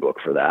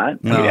playbook for that.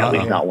 I mean, at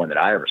least not one that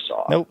I ever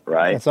saw. Nope.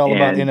 Right. It's all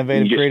about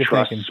innovative, creative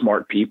thinking.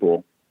 Smart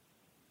people.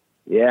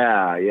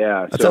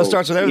 Yeah. That's how it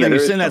starts with everything. You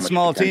send that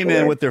small team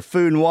in with their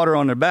food and water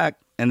on their back,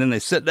 and then they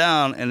sit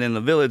down, and then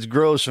the village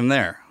grows from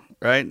there.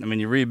 Right. I mean,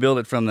 you rebuild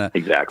it from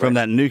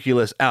that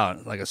nucleus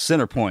out, like a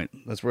center point.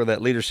 That's where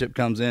that leadership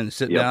comes in. You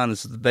sit down.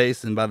 This is the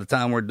base. And by the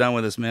time we're done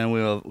with this, man,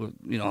 we'll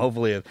you know,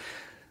 hopefully have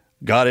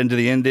got into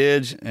the end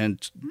edge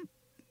and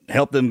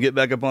help them get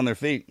back up on their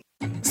feet.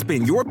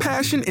 Spin your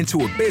passion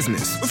into a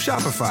business with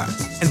Shopify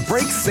and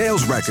break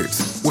sales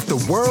records with the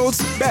world's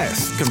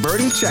best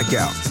converting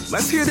checkout.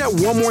 Let's hear that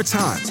one more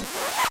time.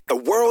 The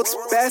world's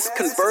best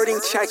converting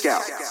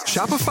checkout.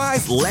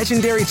 Shopify's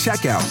legendary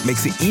checkout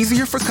makes it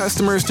easier for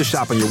customers to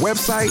shop on your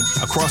website,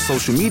 across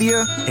social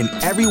media, and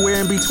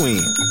everywhere in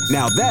between.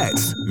 Now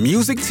that's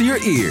music to your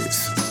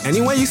ears.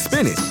 Any way you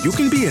spin it, you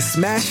can be a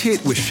smash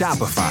hit with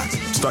Shopify.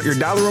 Start your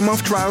 $1 a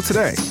month trial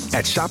today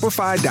at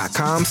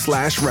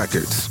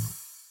shopify.com/records.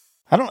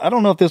 I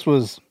don't know if this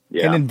was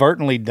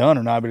inadvertently done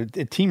or not, but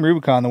at Team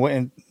Rubicon, the way,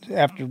 and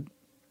after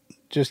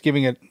just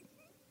giving it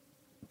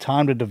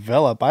time to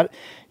develop,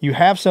 you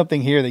have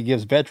something here that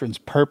gives veterans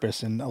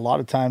purpose. And a lot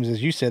of times,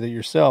 as you said it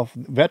yourself,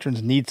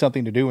 veterans need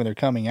something to do when they're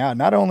coming out.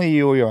 Not only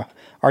are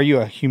you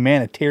a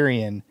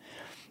humanitarian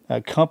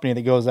company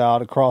that goes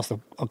out across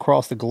the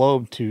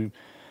globe to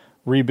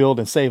rebuild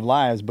and save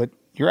lives, but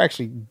you're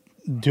actually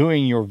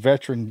doing your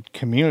veteran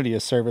community a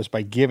service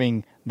by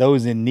giving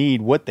those in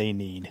need what they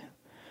need.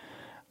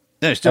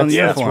 Yeah, still in the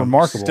uniform. That's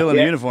remarkable. Still in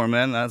the uniform,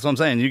 man. That's what I'm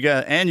saying. You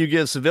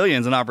give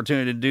civilians an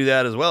opportunity to do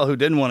that as well, who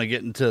didn't want to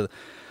get into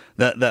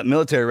that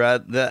military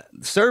ride. That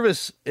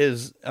service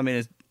is, I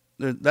mean,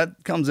 that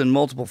comes in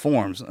multiple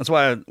forms. That's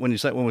why when we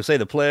say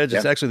the pledge,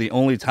 it's actually the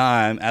only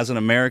time as an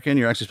American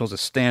you're actually supposed to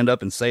stand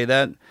up and say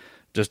that,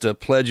 just to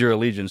pledge your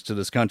allegiance to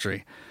this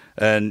country.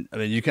 And I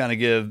mean, you kind of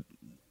give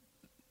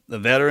the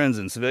veterans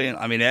and civilian,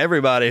 I mean,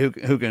 everybody who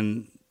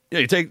can, you know,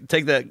 you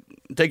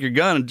take your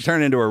gun and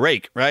turn it into a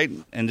rake, right?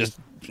 And just,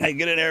 hey,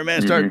 get in there,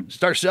 man.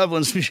 Start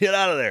shoveling some shit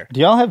out of there.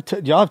 Do y'all have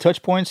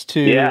touch points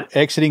to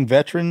exiting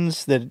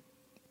veterans that,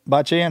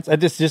 by chance?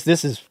 This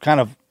is kind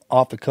of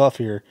off the cuff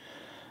here.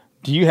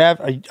 Do you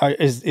have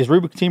is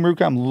Team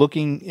Rubicon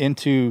looking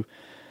into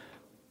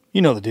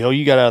You know the deal.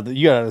 You got out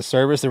of the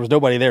service. There was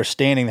nobody there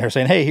standing there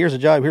saying, "Hey, here's a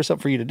job. Here's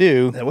something for you to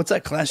do." What's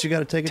that class you got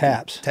to take?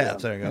 Taps.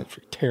 Taps. There you go. That's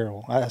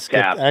terrible. I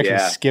actually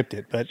skipped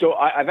it. But so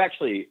I've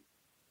actually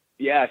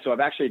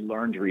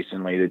learned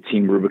recently that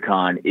Team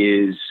Rubicon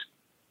is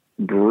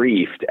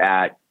briefed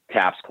at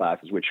TAPS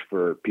classes, which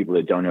for people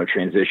that don't know,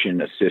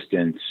 transition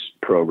assistance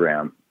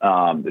program,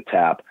 the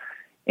TAP.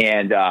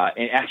 And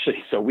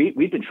actually, so we've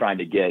been trying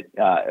to get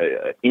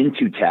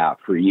into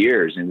TAP for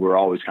years, and we're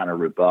always kind of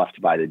rebuffed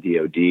by the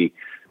DOD.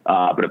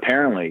 But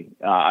apparently,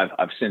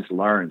 I've since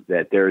learned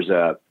that there's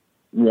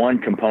one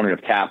component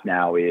of TAP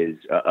now is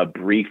a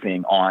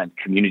briefing on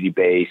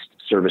community-based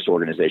service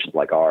organizations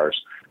like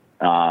ours.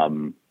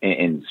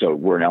 And so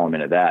we're an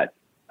element of that.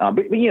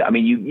 But yeah, I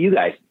mean, you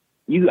guys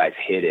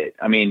hit it.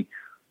 I mean,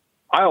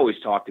 I always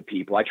talk to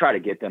people. I try to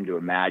get them to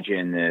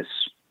imagine this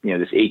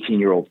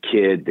 18-year-old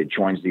kid that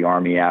joins the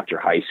Army after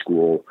high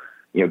school,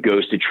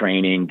 goes to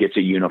training, gets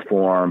a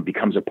uniform,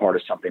 becomes a part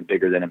of something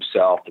bigger than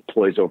himself,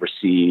 deploys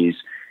overseas,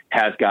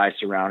 has guys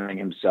surrounding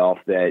himself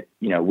that,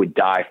 would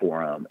die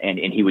for him and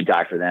he would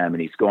die for them.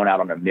 And he's going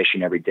out on a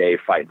mission every day,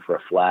 fighting for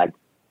a flag.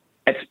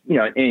 That's,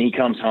 and he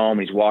comes home,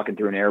 and he's walking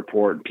through an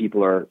airport, and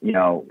people are,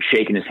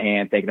 shaking his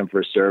hand, thanking him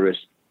for his service.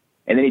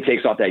 And then he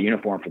takes off that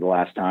uniform for the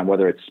last time,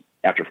 whether it's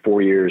after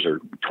 4 years or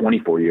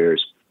 24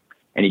 years.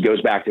 And he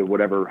goes back to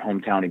whatever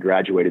hometown he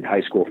graduated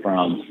high school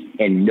from,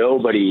 and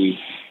nobody,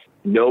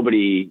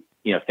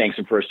 thanks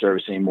him for his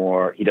service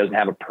anymore. He doesn't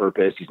have a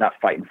purpose. He's not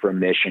fighting for a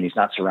mission. He's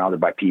not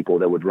surrounded by people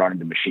that would run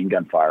into machine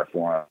gun fire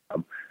for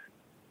him.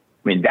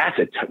 I mean,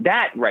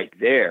 that right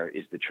there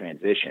is the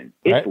transition.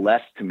 It's right.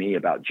 Less to me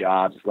about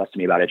jobs. It's less to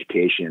me about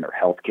education or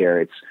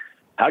healthcare. It's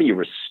how do you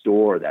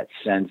restore that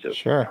sense of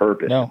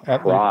purpose,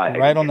 pride,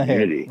 right on the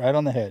community. head, right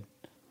on the head.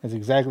 That's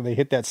exactly, they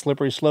hit that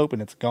slippery slope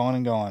and it's gone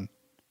and gone.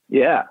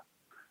 Yeah.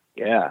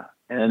 Yeah.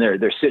 And then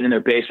they're sitting in their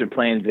basement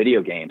playing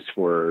video games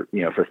for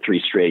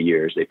 3 straight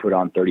years. They put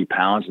on 30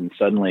 pounds and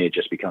suddenly it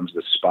just becomes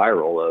this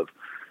spiral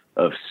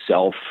of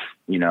self,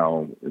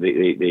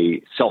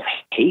 they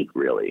self-hate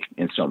really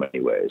in so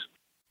many ways.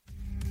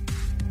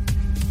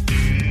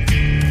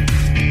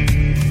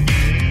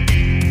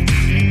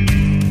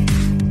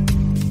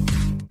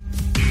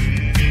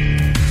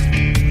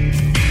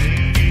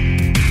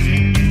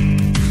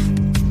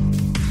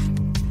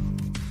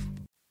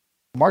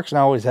 Mark's and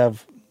I always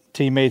have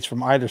teammates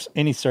from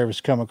any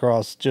service come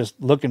across just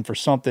looking for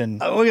something.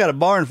 We got a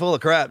barn full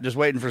of crap just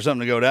waiting for something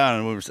to go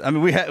down.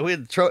 And we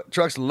had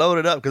trucks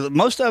loaded up because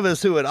most of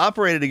us who had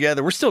operated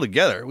together, we're still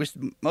together.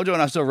 Mojo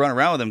and I still run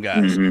around with them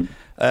guys. Mm-hmm.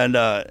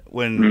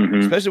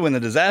 And especially when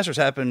the disasters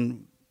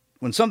happen,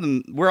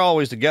 we're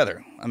always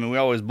together. I mean, we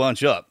always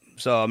bunch up.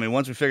 So, I mean,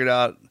 once we figured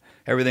out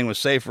everything was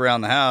safe around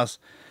the house,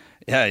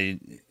 yeah, you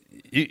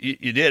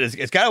did.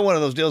 It's kind of one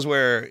of those deals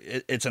where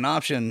it's an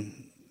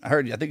option. I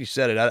think you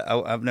said it.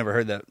 I've never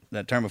heard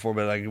that term before,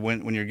 but like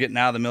when you're getting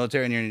out of the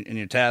military and you're in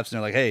your TAPS and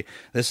they're like, hey,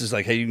 this is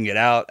like, hey, you can get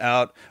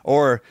out,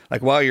 or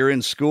like while you're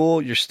in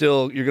school, you're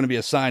going to be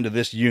assigned to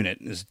this unit,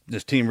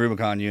 this Team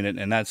Rubicon unit.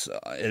 And that's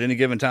at any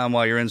given time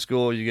while you're in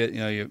school, you get,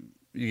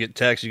 you get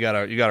text, you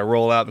gotta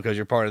roll out because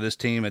you're part of this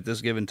team at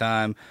this given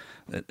time.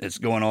 It's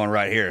going on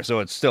right here.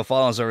 So it's still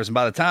following service. And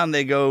by the time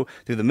they go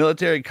through the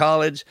military,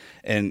 college,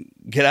 and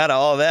get out of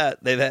all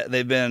that,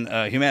 they've been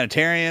a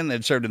humanitarian.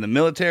 They've served in the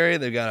military.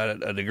 They've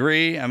got a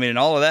degree. I mean, and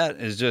all of that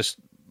is just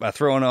by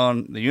throwing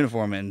on the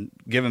uniform and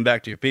giving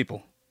back to your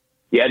people.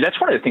 Yeah,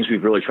 that's one of the things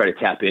we've really tried to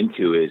tap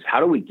into is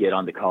how do we get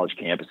onto college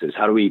campuses?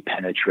 How do we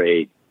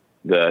penetrate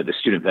the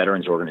student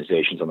veterans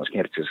organizations on those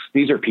campuses?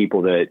 These are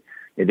people that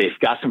they've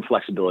got some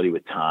flexibility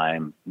with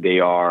time. They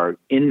are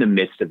in the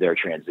midst of their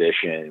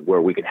transition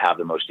where we can have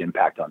the most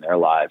impact on their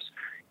lives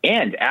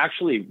and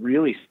actually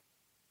really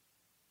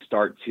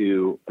start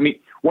to,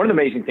 one of the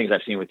amazing things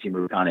I've seen with Team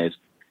Rubicon is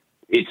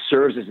it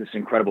serves as this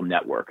incredible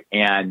network.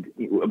 And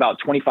about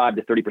 25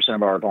 to 30%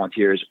 of our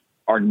volunteers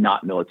are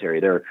not military.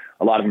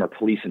 A lot of them are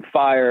police and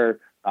fire,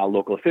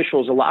 local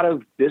officials, a lot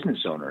of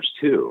business owners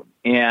too.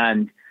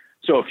 And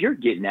so if you're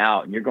getting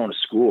out and you're going to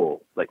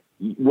school, like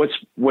what's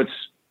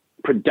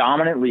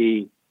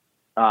predominantly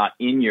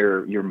in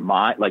your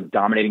mind, like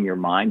dominating your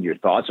mind, your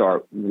thoughts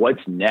are,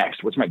 what's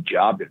next? What's my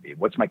job going to be?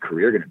 What's my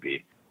career going to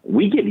be?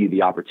 We give you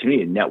the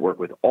opportunity to network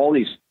with all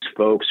these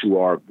folks who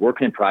are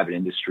working in private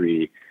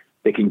industry.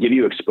 They can give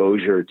you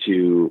exposure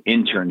to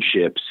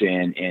internships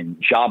and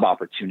job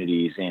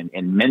opportunities and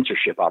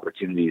mentorship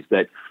opportunities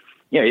that,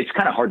 it's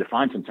kind of hard to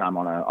find sometime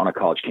on a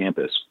college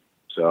campus.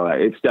 So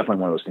it's definitely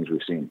one of those things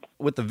we've seen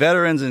with the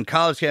veterans and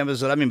college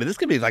campuses. But this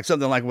could be like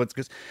something like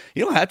because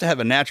you don't have to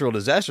have a natural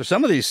disaster.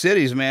 Some of these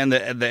cities, man,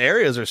 the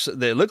areas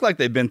they look like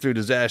they've been through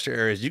disaster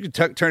areas. You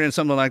could turn in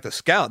something like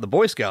the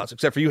Boy Scouts,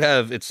 except for you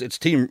have it's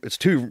Team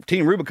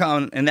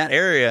Rubicon in that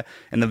area,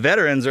 and the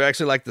veterans are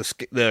actually like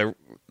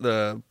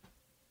the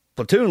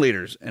platoon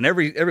leaders. And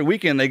every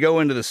weekend they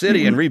go into the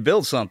city and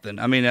rebuild something.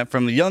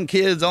 From the young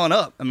kids on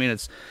up.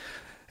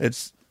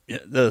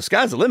 the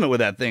sky's the limit with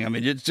that thing. I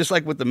mean, it's just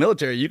like with the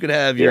military. You could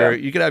have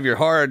your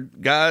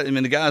hard guys. I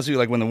mean, the guys who,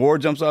 like, when the war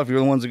jumps off, you're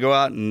the ones that go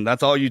out and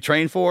that's all you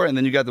train for. And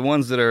then you got the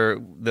ones that are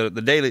the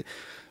daily.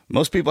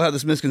 Most people have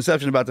this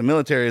misconception about the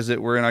military is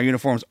that we're in our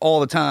uniforms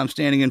all the time,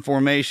 standing in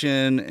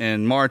formation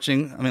and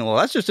marching. I mean, well,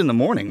 that's just in the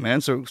morning,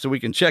 man. So we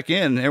can check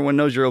in. Everyone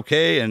knows you're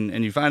okay,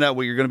 and you find out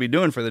what you're going to be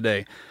doing for the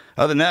day.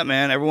 Other than that,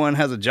 man, everyone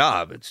has a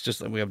job. It's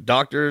just like we have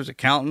doctors,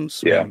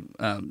 accountants,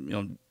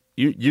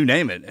 you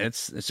name it.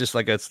 It's just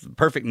like it's the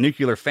perfect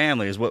nuclear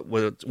family is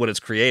what it's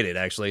created,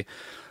 actually.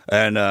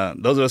 And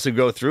those of us who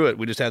go through it,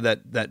 we just have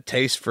that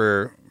taste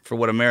for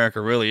what America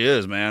really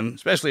is, man.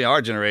 Especially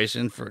our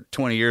generation, for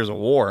 20 years of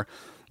war,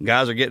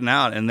 guys are getting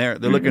out and they're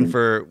looking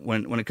for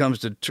when it comes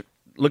to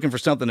looking for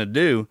something to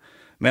do.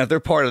 Man, if they're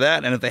part of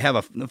that, and if they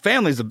have the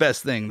family's the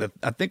best thing. That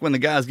I think when the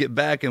guys get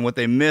back and what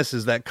they miss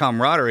is that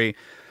camaraderie,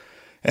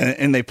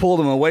 and they pull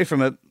them away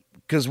from it.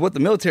 Because what the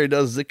military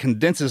does is it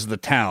condenses the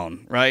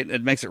town, right?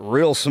 It makes it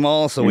real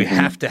small, so we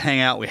have to hang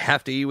out, we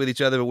have to eat with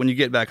each other. But when you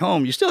get back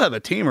home, you still have a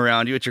team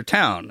around you at your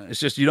town. It's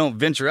just you don't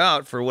venture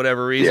out for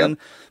whatever reason. Yep.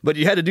 But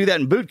you had to do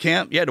that in boot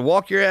camp. You had to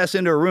walk your ass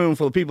into a room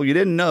full of people you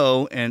didn't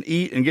know and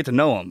eat and get to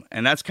know them.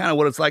 And that's kind of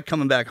what it's like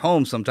coming back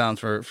home sometimes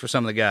for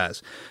some of the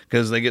guys,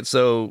 because they get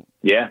so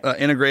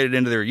integrated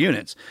into their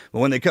units. But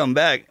when they come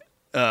back,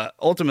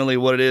 ultimately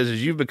what it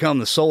is you've become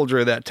the soldier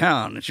of that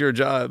town. It's your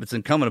job. It's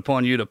incumbent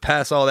upon you to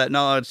pass all that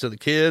knowledge to the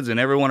kids and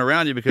everyone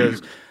around you, because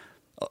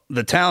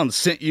the town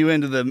sent you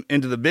into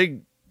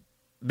the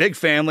big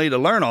family to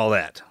learn all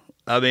that.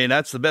 I mean,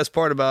 that's the best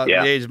part about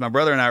the age of my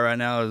brother and I right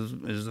now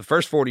is the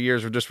first 40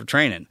 years were just for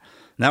training.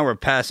 Now we're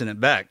passing it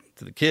back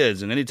to the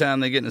kids. And anytime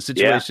they get in a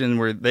situation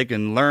where they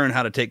can learn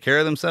how to take care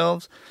of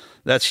themselves,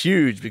 that's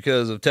huge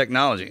because of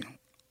technology.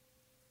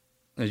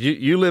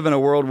 You live in a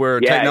world where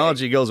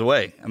technology goes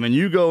away. I mean,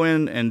 you go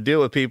in and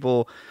deal with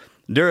people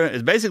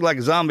it's basically like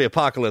a zombie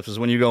apocalypse is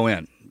when you go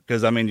in.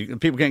 Because, I mean,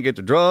 people can't get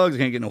the drugs,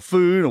 can't get no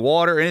food or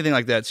water or anything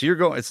like that. So you're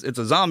going, it's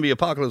a zombie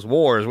apocalypse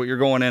war is what you're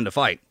going in to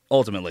fight,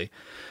 ultimately.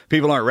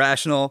 People aren't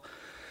rational.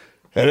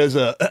 It is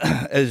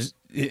as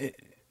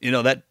you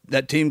know,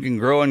 that team can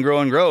grow and grow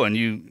and grow, and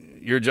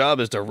your job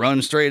is to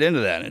run straight into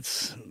that.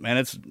 It's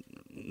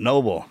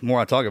noble. The more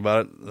I talk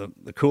about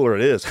it, the cooler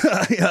it is.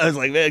 I was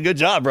like, man, good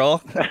job, bro.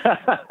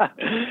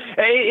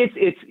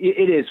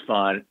 It is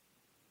fun.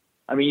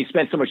 I mean, you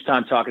spend so much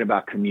time talking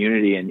about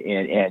community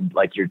and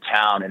like your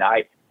town, and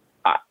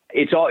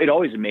it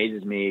always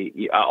amazes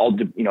me. I'll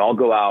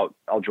go out,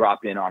 I'll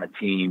drop in on a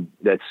team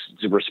that's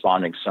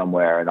responding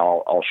somewhere, and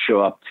I'll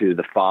show up to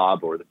the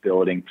fob or the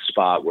building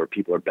spot where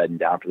people are bedding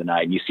down for the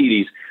night, and you see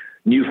these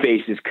new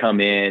faces come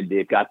in.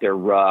 They've got their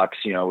rucks,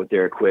 with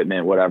their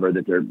equipment, whatever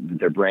that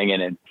they're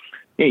bringing, and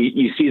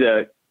you see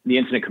the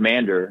incident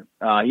commander.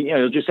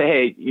 He'll just say,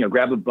 hey,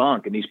 grab a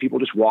bunk, and these people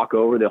just walk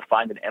over. They'll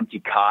find an empty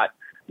cot.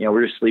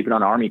 We're just sleeping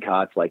on army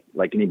cots like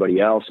anybody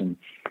else, and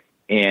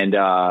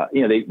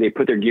they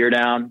put their gear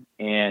down,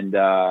 and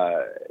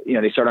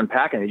they start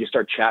unpacking. They just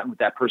start chatting with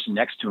that person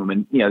next to them,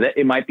 and that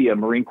it might be a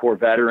Marine Corps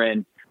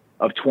veteran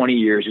of 20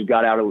 years who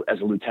got out as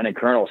a lieutenant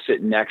colonel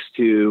sitting next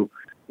to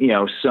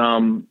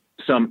some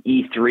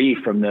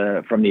E3 from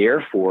the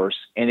Air Force,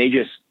 and they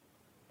just,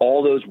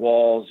 all those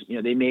walls,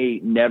 they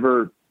may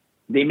never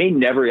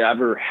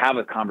ever have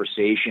a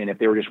conversation if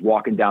they were just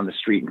walking down the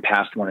street and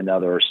passed one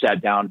another or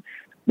sat down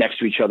next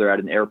to each other at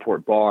an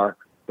airport bar,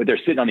 but they're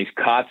sitting on these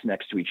cots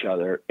next to each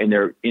other and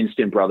they're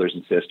instant brothers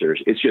and sisters.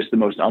 It's just the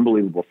most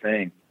unbelievable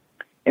thing.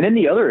 And then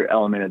the other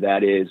element of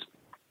that is,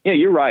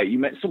 you're right.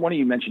 One of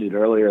you mentioned it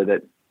earlier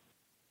that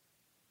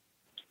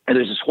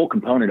there's this whole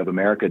component of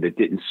America that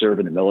didn't serve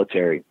in the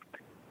military.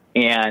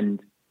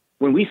 And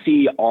when we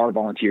see our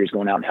volunteers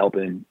going out and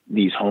helping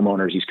these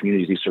homeowners, these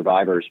communities, these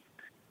survivors,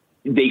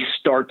 they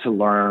start to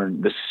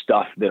learn the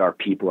stuff that our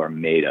people are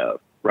made of,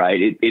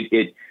 right?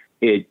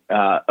 It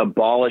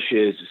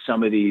abolishes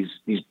some of these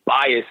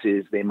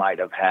biases they might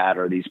have had,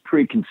 or these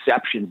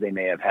preconceptions they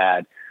may have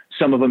had.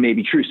 Some of them may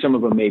be true, some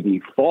of them may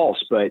be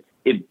false, but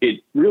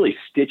it really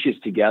stitches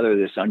together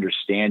this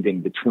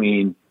understanding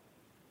between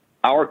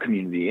our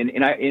community.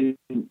 And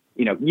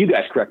you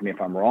guys correct me if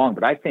I'm wrong,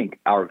 but I think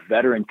our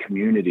veteran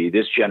community,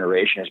 this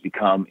generation, has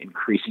become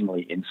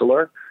increasingly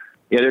insular.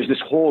 There's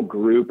this whole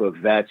group of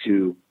vets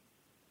who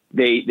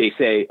they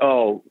say,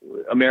 oh,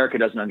 America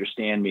doesn't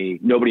understand me.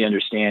 Nobody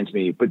understands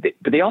me. But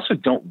they also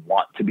don't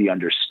want to be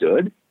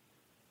understood.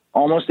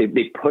 Almost they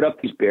put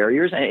up these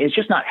barriers, and it's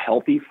just not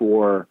healthy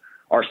for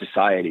our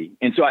society.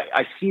 And so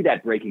I see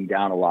that breaking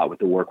down a lot with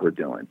the work we're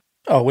doing.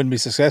 Oh, it wouldn't be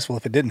successful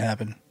if it didn't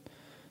happen.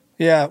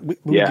 Yeah,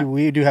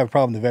 we do have a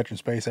problem in the veteran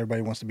space.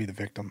 Everybody wants to be the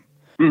victim.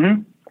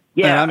 Mm-hmm.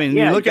 Yeah,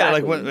 you look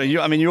exactly. at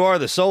it like you are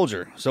the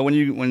soldier. So when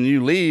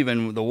you leave,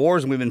 and the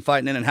wars we've been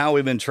fighting in, and how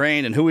we've been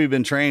trained, and who we've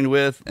been trained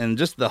with, and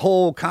just the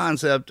whole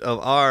concept of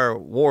our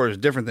war is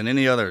different than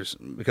any others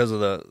because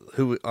of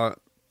who our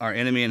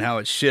enemy and how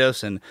it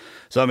shifts. And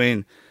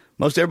so,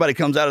 most everybody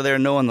comes out of there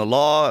knowing the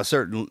law, a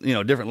certain,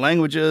 different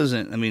languages.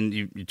 And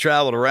you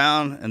traveled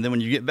around, and then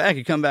when you get back,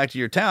 you come back to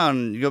your town,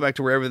 and you go back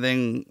to where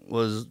everything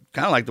was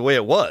kind of like the way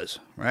it was,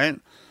 right?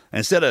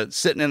 instead of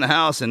sitting in the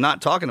house and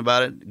not talking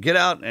about it, get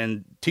out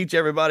and teach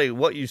everybody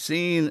what you've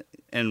seen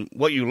and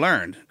what you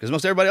learned. Because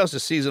most everybody else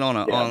just sees it on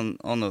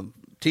the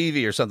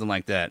TV or something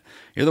like that.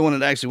 You're the one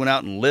that actually went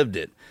out and lived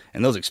it.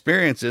 And those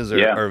experiences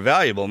are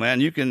valuable, man.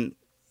 You can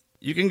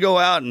go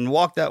out and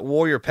walk that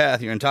warrior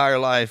path your entire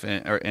life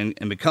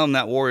and become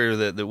that warrior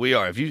that we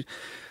are.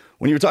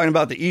 When you were talking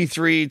about the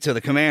E3 to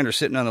the commander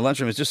sitting on the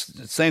lunchroom, it's just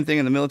the same thing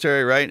in the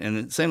military, right?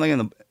 And the same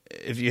thing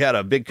if you had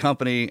a big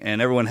company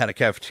and everyone had a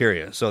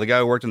cafeteria. So the guy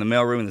who worked in the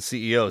mailroom and the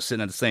CEO is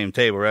sitting at the same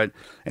table, right?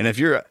 And if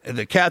you're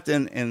the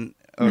captain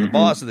or the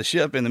boss of the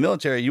ship in the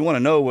military, you want to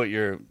know what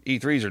your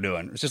E3s are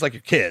doing. It's just like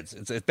your kids.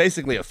 It's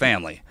basically a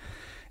family.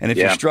 And if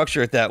you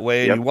structure it that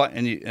way,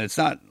 and it's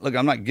not, look,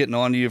 I'm not getting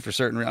on to you for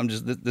certain. I'm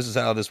just, this is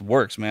how this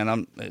works,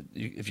 man.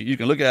 If you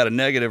can look at it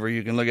negative, or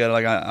you can look at it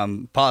like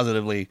I'm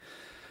positively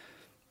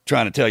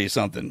trying to tell you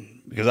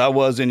something, because I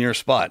was in your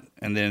spot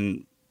and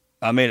then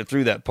I made it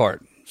through that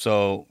part.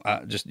 So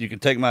you can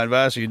take my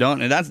advice or you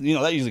don't. And that's,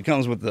 that usually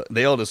comes with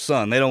the eldest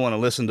son. They don't want to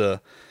listen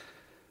to,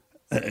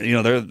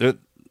 they're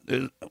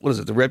what is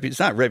it? It's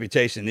not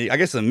reputation. I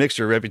guess it's a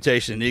mixture of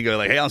reputation and ego.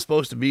 Like, hey, I'm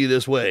supposed to be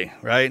this way,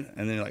 right?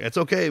 And then you're like, it's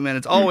okay, man.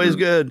 It's always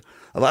good.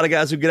 A lot of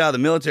guys who get out of the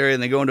military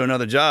and they go into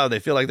another job, they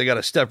feel like they got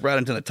to step right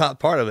into the top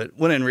part of it.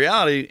 When in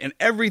reality, in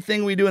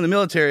everything we do in the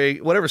military,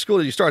 whatever school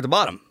did you start at the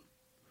bottom?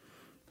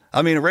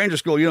 I mean, a Ranger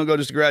school, you don't go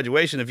just to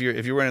graduation if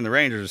you're running the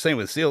Rangers. The same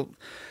with SEAL.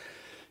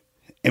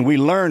 And we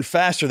learn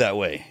faster that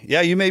way.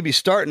 Yeah, you may be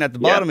starting at the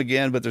bottom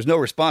again, but there's no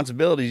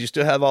responsibilities. You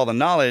still have all the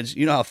knowledge.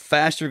 You know how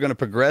fast you're going to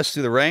progress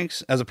through the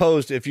ranks, as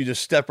opposed to if you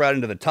just step right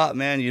into the top,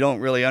 man, you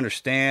don't really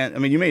understand. I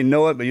mean, you may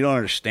know it, but you don't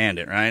understand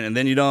it, right? And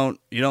then you don't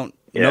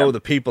know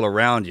the people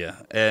around you.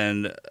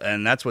 And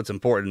that's what's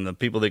important, the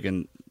people that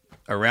can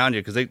around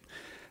you, because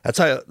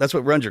that's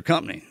what runs your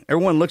company.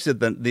 Everyone looks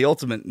at the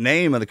ultimate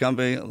name of the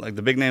company, like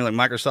the big name like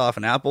Microsoft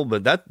and Apple,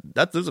 but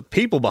there's a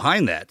people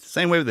behind that.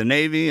 Same way with the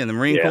Navy and the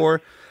Marine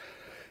Corps.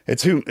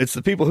 It's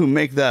the people who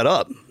make that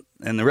up,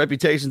 and the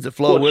reputations that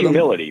flow with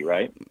humility, them.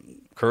 Right?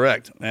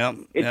 Correct. Yeah,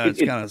 it's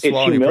kind of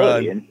swallowing your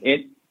pride. And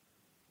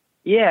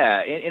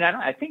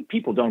I think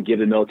people don't give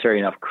the military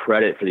enough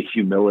credit for the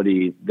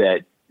humility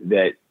that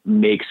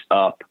makes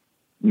up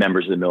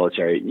members of the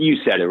military. You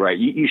said it right.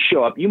 You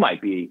show up. You might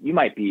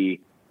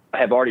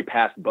have already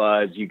passed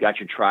BUD/S. You got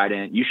your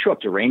trident. You show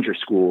up to Ranger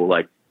school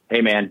like, hey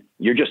man,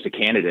 you're just a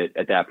candidate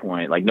at that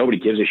point. Like nobody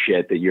gives a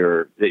shit that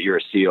you're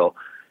a SEAL.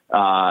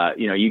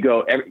 You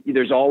go,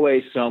 there's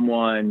always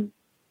someone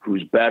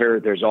who's better.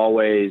 There's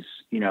always,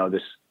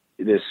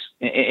 this,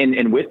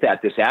 and with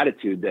that, this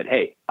attitude that,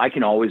 hey, I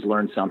can always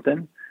learn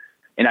something.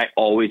 And I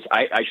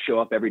show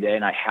up every day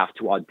and I have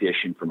to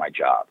audition for my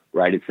job,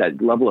 right? It's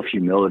that level of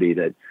humility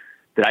that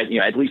I,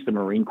 at least the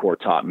Marine Corps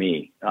taught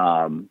me.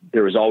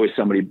 There was always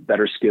somebody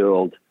better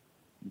skilled,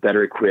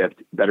 better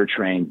equipped, better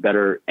trained,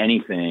 better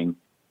anything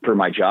for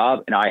my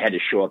job. And I had to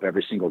show up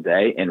every single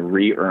day and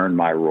re-earn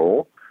my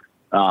role.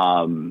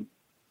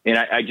 And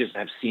I just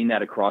have seen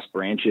that across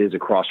branches,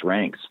 across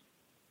ranks.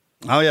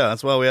 Oh yeah.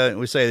 That's why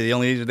we say the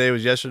only easy day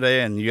was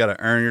yesterday, and you got to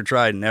earn your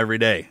trident every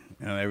day.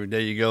 Every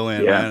day you go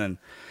in, man. And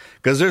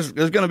because there's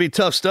going to be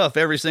tough stuff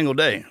every single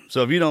day.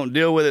 So if you don't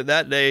deal with it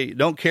that day,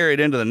 don't carry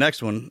it into the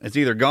next one. It's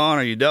either gone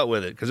or you dealt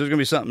with it, because there's going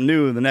to be something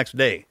new the next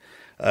day.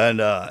 And,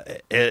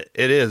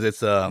 it's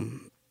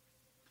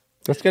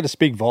that's got to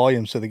speak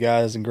volumes to the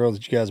guys and girls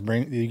that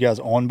you guys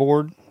on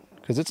board.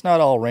 Because it's not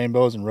all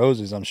rainbows and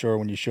roses, I'm sure,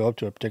 when you show up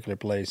to a particular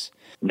place.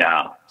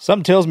 No.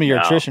 Something tells me your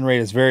attrition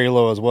rate is very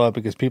low as well,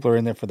 because people are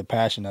in there for the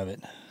passion of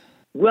it.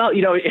 Well,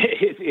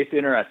 it's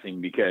interesting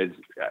because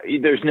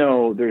there's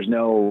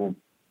no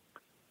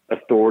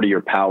authority or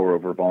power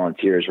over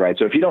volunteers, right?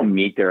 So if you don't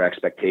meet their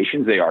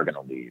expectations, they are going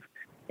to leave.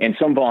 And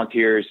some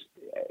volunteers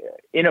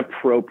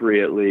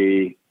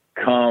inappropriately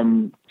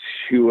come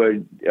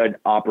to an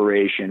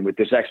operation with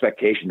this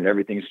expectation that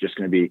everything's just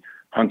going to be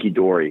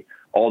hunky-dory.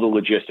 All the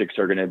logistics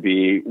are going to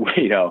be,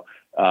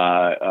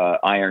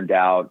 ironed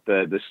out.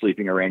 The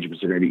sleeping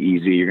arrangements are going to be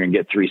easy. You're going to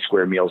get 3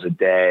 square meals a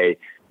day.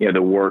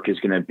 The work is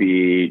going to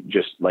be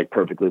just like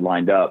perfectly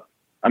lined up.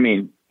 I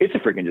mean, it's a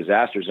freaking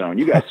disaster zone.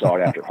 You guys saw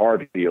it after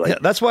Harvey.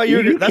 That's why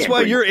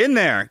you're in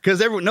there, because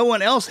no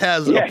one else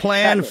has a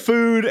plan,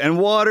 food and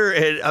water.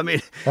 And I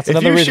mean, that's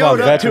if you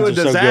showed up to a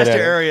disaster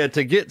area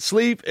to get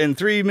sleep and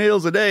 3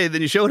 meals a day,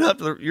 then you showed up.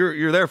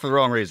 You're there for the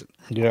wrong reason.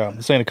 Yeah,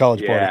 this ain't a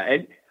college party. Yeah,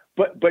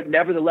 But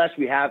nevertheless,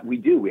 we have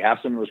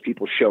some of those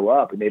people show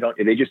up, and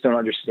they just don't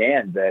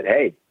understand that,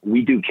 hey,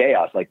 we do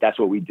chaos. Like that's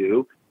what we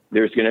do.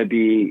 There's going to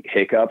be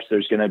hiccups.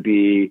 There's going to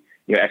be,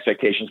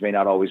 expectations may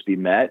not always be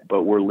met,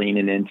 but we're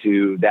leaning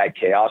into that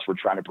chaos. We're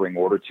trying to bring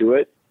order to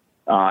it.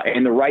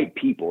 And the right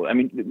people, I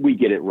mean, we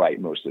get it right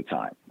most of the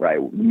time, right?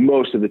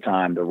 Most of the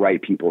time, the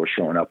right people are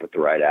showing up with the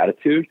right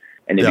attitude,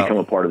 and they become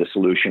a part of the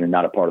solution and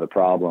not a part of the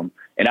problem.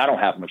 And I don't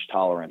have much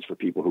tolerance for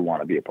people who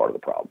want to be a part of the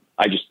problem.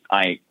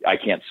 I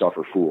can't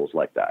suffer fools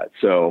like that.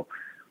 So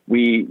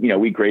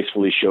we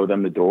gracefully show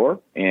them the door,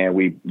 and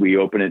we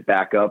open it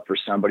back up for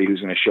somebody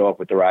who's going to show up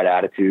with the right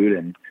attitude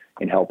and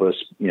help us,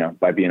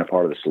 by being a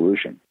part of the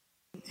solution.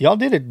 Y'all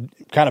did it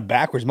kind of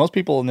backwards. Most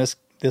people in this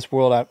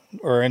world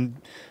or in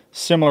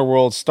similar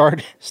worlds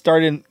start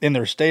in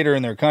their state or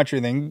in their country,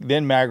 and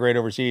then migrate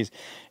overseas.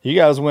 You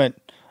guys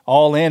went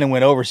all in and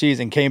went overseas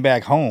and came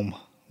back home.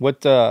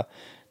 What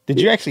did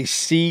you actually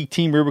see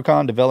Team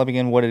Rubicon developing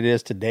in what it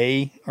is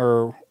today?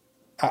 Or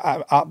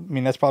I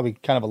mean, that's probably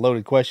kind of a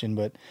loaded question,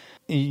 but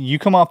you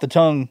come off the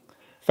tongue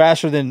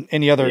faster than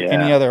any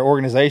other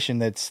organization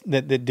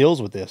that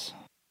deals with this.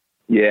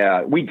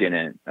 Yeah, we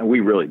didn't.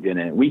 We really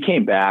didn't. We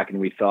came back and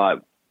we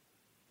thought,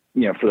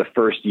 for the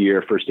first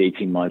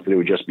 18 months, that it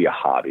would just be a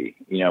hobby.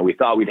 We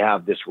thought we'd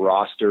have this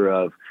roster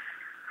of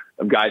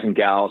guys and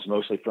gals,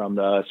 mostly from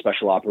the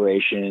special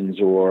operations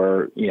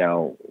or,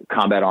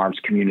 combat arms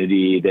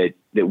community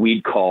that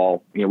we'd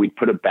call, we'd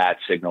put a bat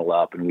signal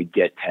up and we'd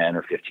get 10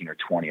 or 15 or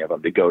 20 of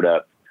them to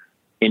go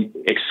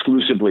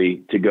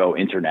exclusively to go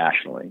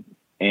internationally.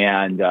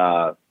 And,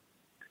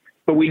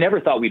 but we never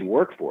thought we'd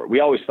work for it.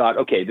 We always thought,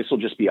 okay, this will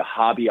just be a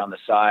hobby on the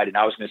side. And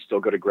I was going to still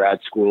go to grad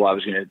school. I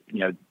was going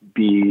to,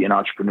 be an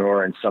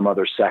entrepreneur in some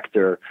other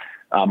sector.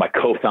 My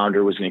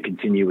co-founder was going to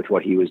continue with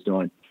what he was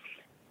doing.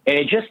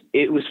 And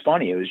it was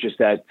funny. It was just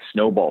that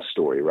snowball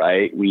story,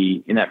 right?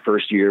 In that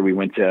first year, we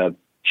went to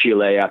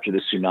Chile after the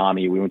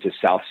tsunami. We went to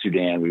South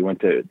Sudan. We went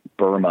to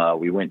Burma.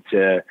 We went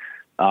to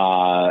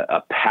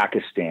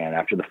Pakistan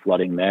after the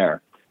flooding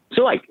there.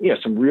 So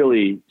some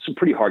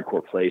pretty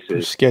hardcore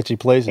places. Sketchy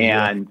places.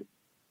 And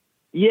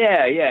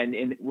yeah.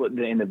 And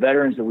the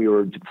veterans that we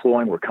were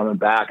deploying were coming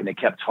back, and they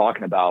kept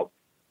talking about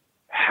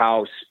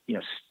how,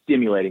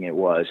 stimulating it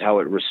was, how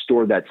it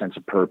restored that sense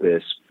of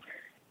purpose.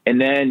 And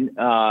then,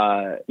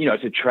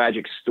 it's a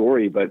tragic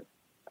story, but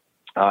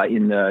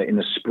in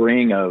the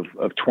spring of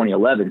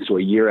 2011, so a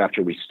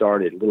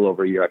little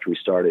over a year after we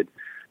started,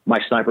 my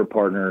sniper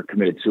partner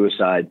committed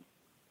suicide,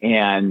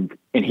 and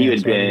he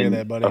had been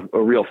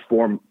a real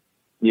form.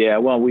 Yeah,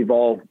 well, we've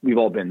all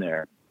been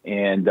there,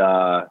 and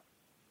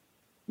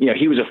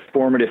he was a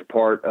formative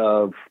part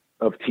of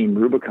Team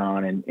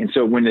Rubicon, and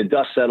so when the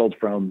dust settled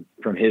from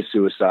his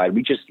suicide,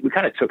 we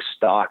kind of took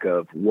stock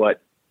of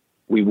what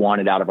we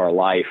wanted out of our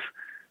life.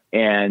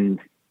 And,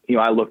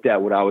 I looked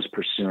at what I was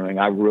pursuing.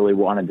 I really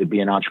wanted to be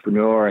an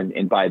entrepreneur.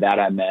 And by that,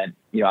 I meant,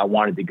 I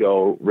wanted to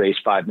go raise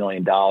 $5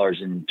 million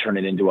and turn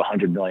it into a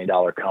 $100 million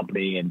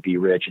company and be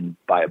rich and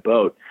buy a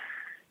boat.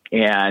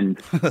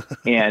 And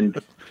in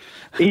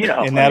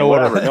that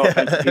order. No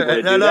offense to people that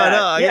do No.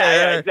 that.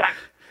 Yeah, exactly.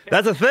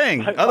 That's a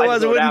thing.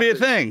 Otherwise, it wouldn't be a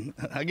thing.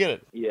 I get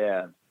it.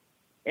 Yeah.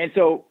 And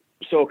so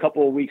a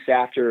couple of weeks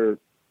after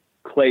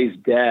Clay's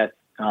death,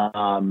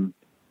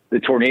 the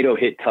tornado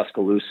hit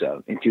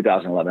Tuscaloosa in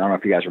 2011. I don't know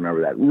if you guys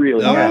remember that.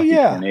 Really nasty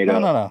tornado.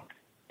 No.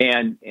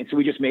 And so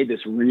we just made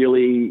this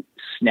really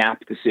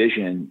snap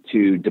decision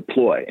to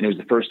deploy. And it was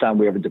the first time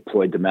we ever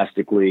deployed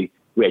domestically.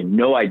 We had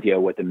no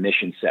idea what the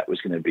mission set was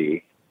going to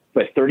be.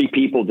 But 30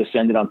 people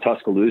descended on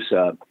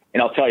Tuscaloosa.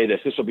 And I'll tell you this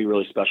will be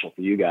really special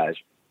for you guys.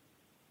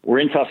 We're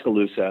in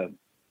Tuscaloosa,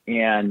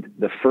 and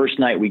the first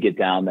night we get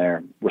down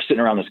there, we're sitting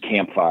around this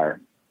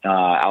campfire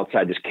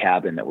outside this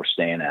cabin that we're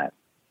staying at.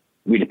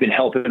 We'd been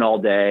helping all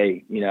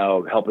day,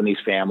 helping these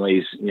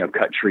families,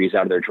 cut trees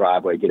out of their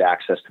driveway, get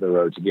access to the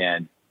roads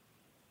again.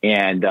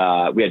 And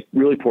we had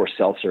really poor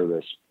cell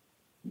service.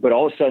 But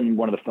all of a sudden,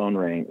 one of the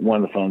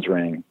phones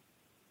rang,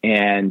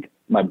 and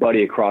my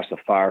buddy across the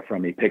fire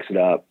from me picks it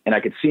up, and I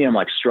could see him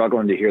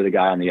struggling to hear the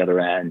guy on the other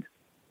end.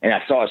 And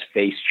I saw his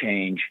face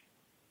change,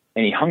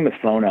 and he hung the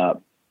phone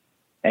up,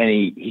 and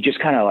he just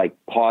kind of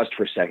paused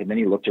for a second. Then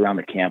he looked around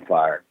the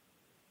campfire.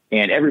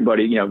 And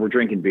everybody, we're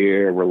drinking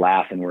beer, we're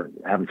laughing, we're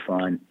having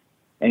fun.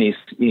 And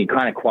he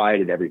kind of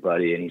quieted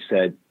everybody, and he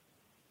said,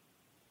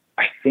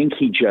 I think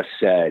he just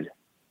said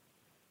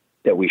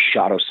that we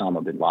shot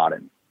Osama bin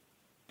Laden.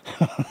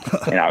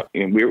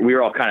 and we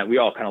all kind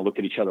of looked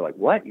at each other like,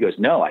 what? He goes,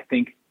 no, I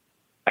think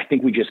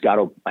we just got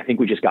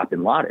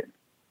bin Laden.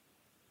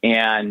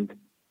 And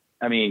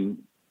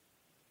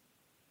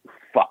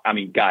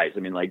guys,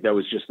 that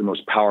was just the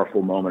most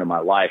powerful moment of my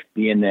life,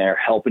 being there,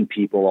 helping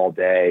people all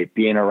day,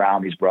 being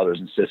around these brothers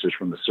and sisters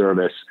from the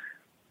service,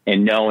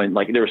 and knowing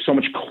there was so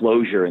much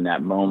closure in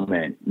that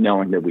moment,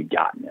 knowing that we'd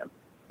gotten him.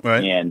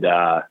 Right. And,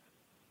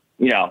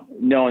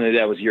 knowing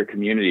that was your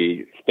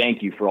community,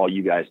 thank you for all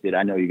you guys did.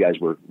 I know you guys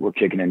were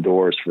kicking in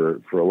doors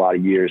for a lot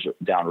of years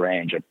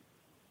downrange.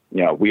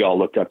 We all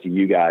looked up to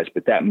you guys,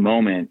 but that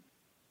moment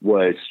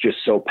was just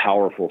so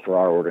powerful for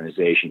our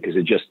organization, because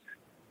it just,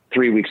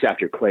 3 weeks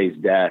after Clay's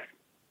death,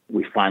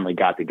 we finally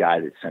got the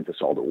guy that sent us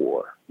all to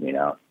war,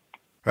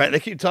 Right. They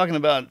keep talking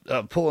about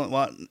pulling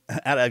out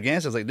of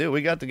Afghanistan. It's like, dude,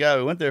 we got the guy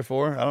we went there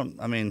for.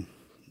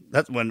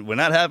 That's when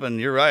that happened.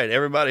 You're right.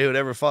 Everybody who had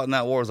ever fought in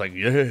that war was like,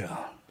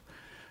 yeah.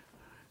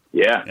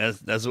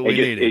 That's what we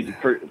needed.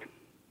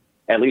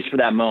 At least for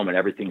that moment,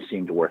 everything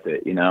seemed worth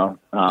it,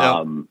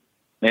 And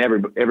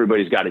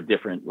everybody's got a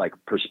different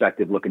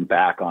perspective looking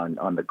back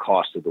on the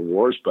cost of the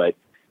wars. But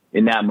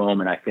in that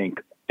moment, I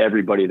think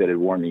everybody that had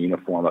worn the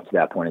uniform up to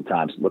that point in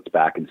time looked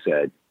back and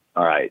said,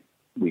 all right,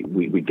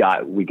 we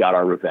got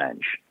our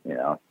revenge,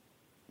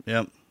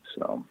 Yep.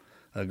 So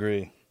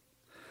agree.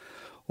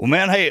 Well,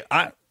 man, hey,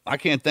 I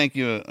can't thank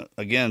you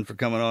again for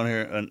coming on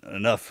here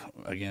enough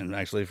again,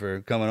 actually,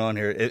 for coming on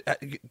here.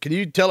 Can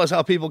you tell us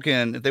how people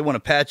can, if they want to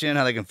patch in,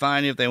 how they can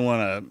find you, if they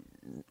want to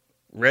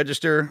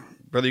register?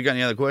 Brother, you got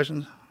any other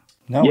questions?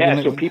 No.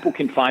 Yeah, so people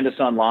can find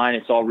us online.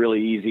 It's all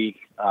really easy.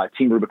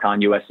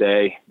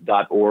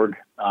 TeamRubiconUSA.org.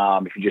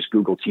 If you just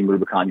Google Team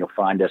Rubicon, you'll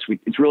find us.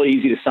 It's really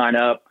easy to sign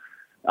up.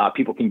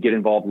 People can get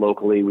involved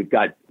locally. We've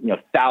got,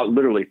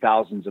 literally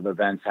thousands of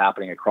events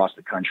happening across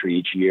the country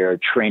each year,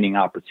 training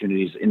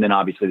opportunities, and then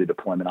obviously the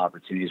deployment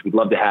opportunities. We'd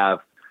love to have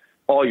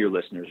all your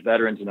listeners,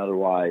 veterans and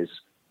otherwise,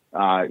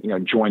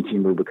 join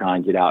Team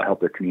Rubicon, get out,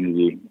 help their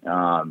community.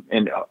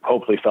 And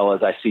hopefully,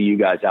 fellas, I see you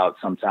guys out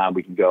sometime.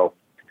 We can go,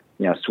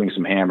 swing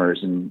some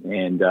hammers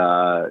and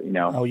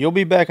Oh, you'll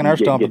be back in our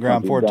stomping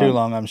ground before too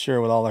long, I'm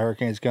sure, with all the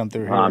hurricanes come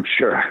through here. I'm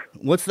sure.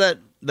 What's that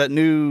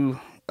new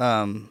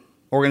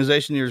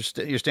organization you're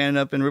standing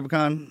up in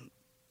Rubicon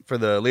for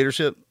the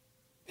leadership?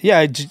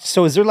 Yeah.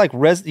 So is there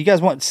you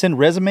guys want to send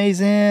resumes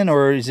in,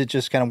 or is it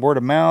just kind of word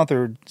of mouth,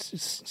 or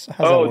how's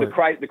that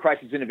work? The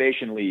Crisis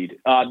Innovation Lead.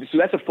 So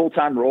that's a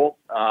full-time role.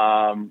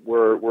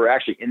 We're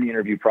actually in the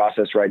interview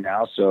process right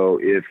now. So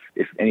if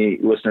any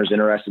listeners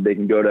interested, they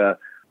can go to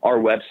our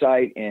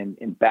website and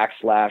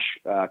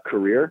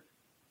 /career,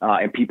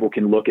 and people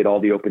can look at all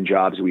the open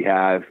jobs we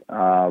have.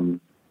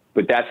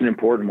 But that's an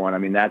important one. I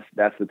mean, that's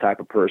the type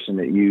of person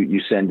that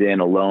you send in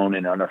alone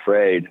and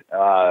unafraid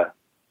to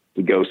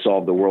go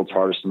solve the world's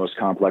hardest and most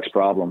complex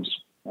problems.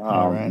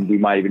 Right. We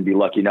might even be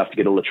lucky enough to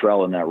get a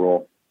Luttrell in that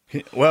role.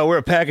 Well, we're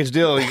a package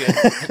deal. That's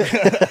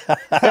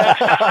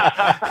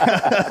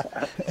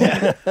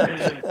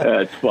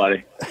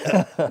funny.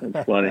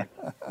 That's funny.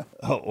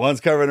 Oh,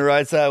 one's covering the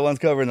right side, one's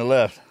covering the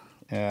left.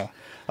 Yeah.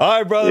 All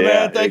right, brother,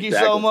 man. Thank you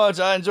so much.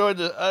 I enjoyed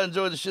the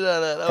shit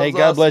out of that. Hey,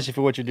 God bless you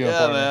for what you're doing.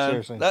 Yeah, man.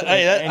 Seriously.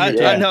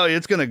 I know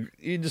it's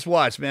you just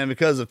watch, man,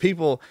 because of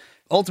people.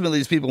 Ultimately,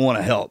 these people want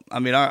to help. I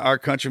mean, our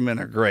countrymen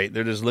are great.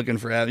 They're just looking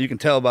for. You can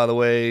tell by the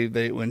way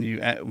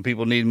when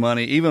people need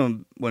money,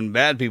 even when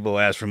bad people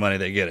ask for money,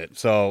 they get it.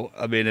 So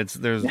I mean,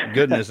 there's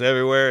goodness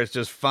everywhere. It's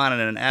just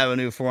finding an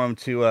avenue for them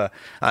to.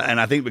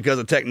 And I think because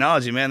of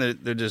technology, man,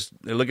 they're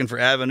looking for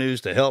avenues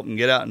to help and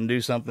get out and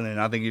do something.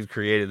 And I think you've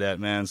created that,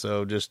 man.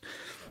 So just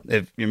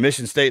if your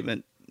mission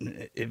statement,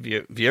 if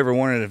you ever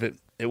wondered if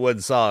it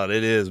wasn't solid,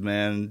 it is,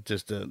 man.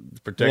 Just to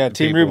protect. Yeah, the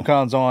Team people.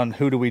 Rubicon's on.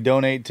 Who do we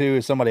donate to?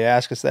 If somebody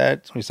asks us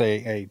that, we say,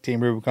 "Hey,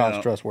 Team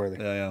Rubicon's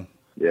trustworthy." Yeah.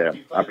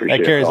 I appreciate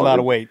that carries a lot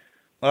of weight.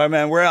 All right,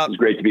 man. We're out. It's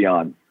great to be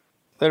on.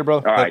 Later,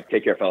 brother. All right,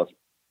 take care, fellas.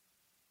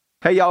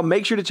 Hey, y'all,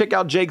 make sure to check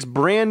out Jake's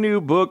brand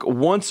new book,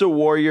 Once a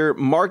Warrior.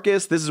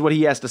 Marcus, this is what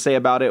he has to say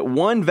about it.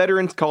 One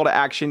veteran's call to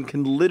action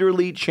can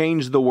literally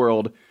change the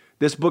world.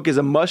 This book is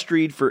a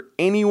must-read for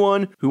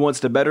anyone who wants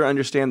to better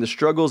understand the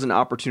struggles and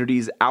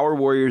opportunities our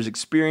warriors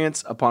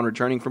experience upon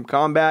returning from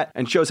combat,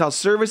 and shows how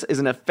service is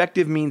an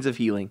effective means of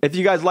healing. If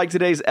you guys like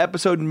today's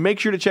episode,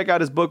 make sure to check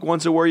out his book,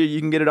 Once a Warrior. You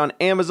can get it on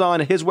Amazon,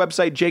 his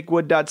website,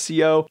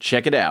 jakewood.co.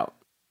 Check it out.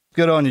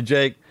 Good on you,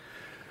 Jake.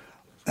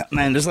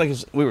 Man, just like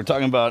we were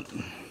talking about.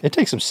 It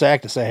takes some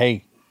sack to say,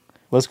 hey,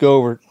 let's go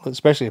over,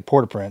 especially at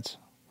Port-au-Prince.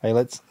 Hey,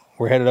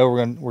 we're headed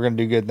over, we're gonna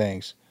do good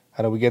things.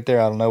 How do we get there?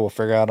 I don't know. We'll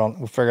figure out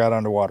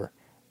underwater.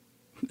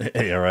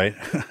 Yeah, right.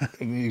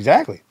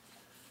 Exactly.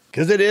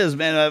 Because it is,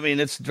 man. I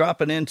mean, it's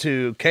dropping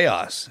into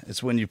chaos.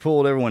 It's when you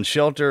pulled everyone's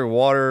shelter,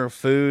 water,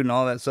 food, and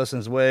all that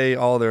sustenance away,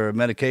 all their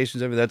medications,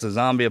 everything. That's a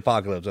zombie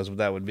apocalypse. That's what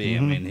that would be.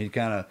 Mm-hmm. I mean, he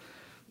kind of.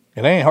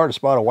 It ain't hard to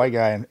spot a white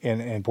guy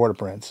in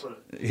Port-au-Prince.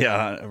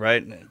 Yeah,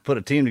 right. Put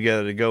a team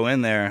together to go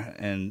in there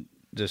and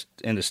to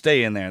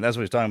stay in there. That's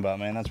what he's talking about,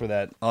 man. That's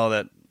where all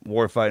that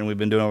war fighting we've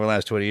been doing over the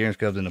last 20 years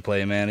comes into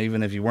play, man.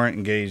 Even if you weren't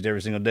engaged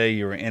every single day,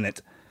 you were in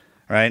it,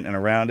 right? And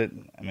around it.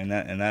 I mean,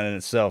 that in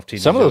itself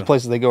teaches some of those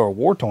places they go are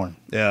war torn.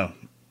 Yeah, I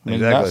mean,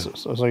 exactly.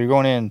 So you're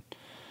going in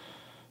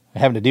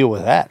having to deal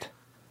with that.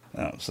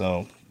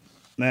 So,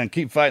 man,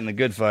 keep fighting the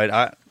good fight.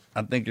 I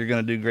think you're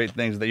going to do great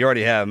things that you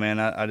already have, man.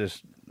 I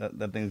just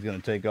that thing's going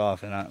to take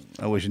off, and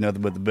I wish you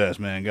nothing but the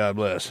best, man. God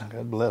bless.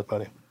 God bless,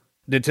 buddy.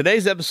 Did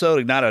today's episode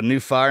ignite a new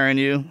fire in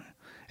you?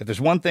 If there's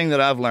one thing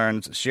that I've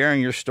learned, it's sharing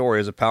your story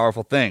is a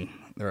powerful thing.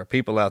 There are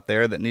people out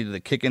there that needed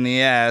a kick in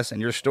the ass, and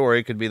your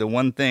story could be the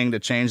one thing to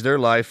change their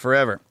life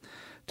forever.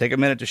 Take a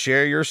minute to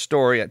share your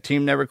story at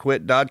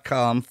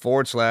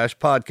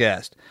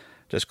teamneverquit.com/podcast.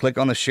 Just click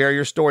on the Share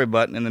Your Story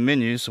button in the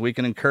menu so we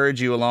can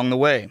encourage you along the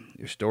way.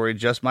 Your story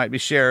just might be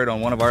shared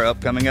on one of our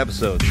upcoming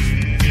episodes.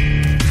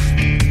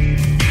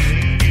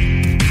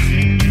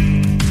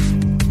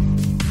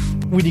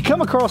 When you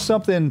come across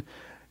something,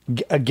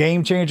 a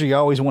game changer, you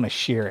always want to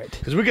share it.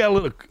 Because we got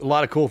a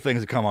lot of cool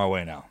things that come our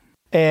way now.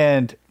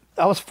 And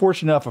I was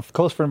fortunate enough, a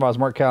close friend of ours,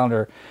 Mark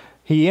Callender,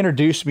 he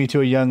introduced me to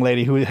a young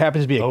lady who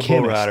happens to be a chemist.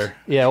 Bull rider.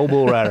 Yeah, old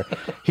bull rider.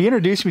 He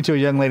introduced me to a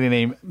young lady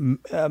named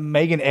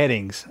Megan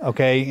Eddings,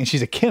 okay? And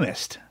she's a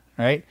chemist,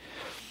 right?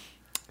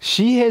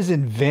 She has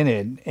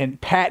invented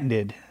and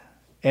patented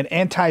an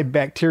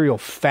antibacterial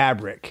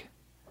fabric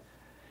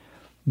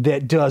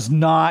that does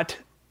not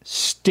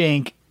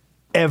stink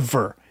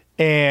ever.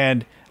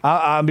 And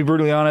I'll be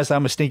brutally honest.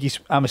 I'm a stinky,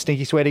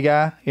 sweaty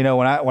guy. You know,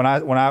 when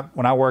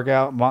I work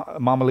out,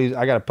 Mama leaves.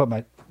 I gotta put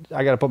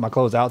my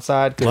clothes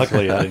outside.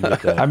 Luckily, I didn't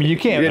get that. I mean, you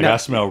can't. I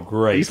smell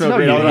great. You smell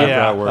great all after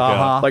I work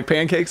out. Like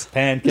pancakes?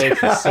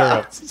 Pancakes and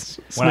syrup.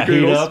 When I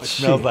heat up, it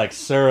smells like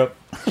syrup.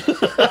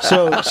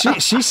 So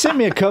she sent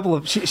me a couple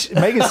of.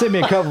 Megan sent me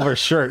a couple of her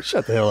shirts.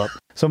 Shut the hell up.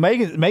 So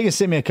Megan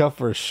sent me a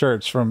couple of her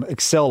shirts from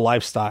Excel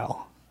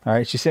Lifestyle. All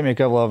right, she sent me a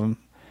couple of them,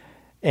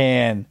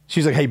 and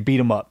she's like, "Hey, beat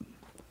them up."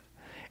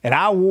 And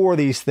I wore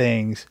these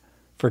things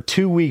for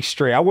 2 weeks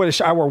straight. I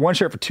wore one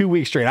shirt for 2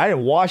 weeks straight. I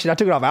didn't wash it. I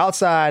took it off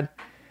outside,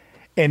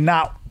 and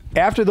not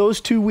after those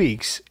 2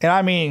 weeks. And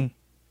I mean,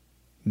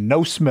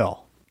 no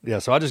smell. Yeah,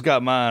 so I just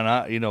got mine.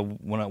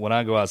 When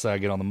I go outside, I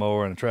get on the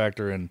mower and the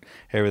tractor and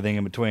everything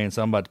in between.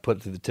 So I'm about to put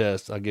it through the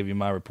test. I'll give you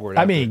my report.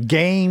 I mean,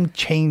 game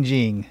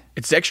changing.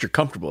 It's extra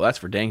comfortable. That's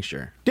for dang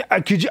sure.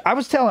 I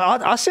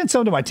sent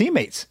some to my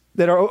teammates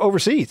that are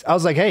overseas. I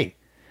was like, hey,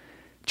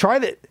 try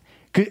that.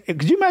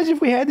 Could you imagine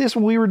if we had this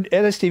when we were at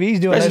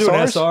STVs doing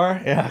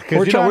SRs? Yeah,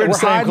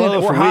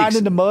 we're hiding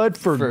in the mud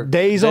for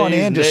days on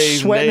end,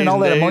 just sweating and all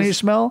that ammonia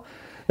smell.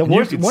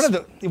 One of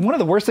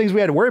the worst things we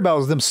had to worry about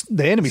was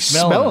the enemy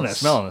smelling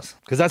us.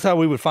 Because that's how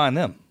we would find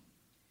them.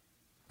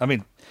 I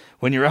mean,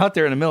 when you're out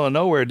there in the middle of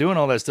nowhere doing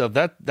all that stuff,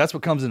 that's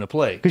what comes into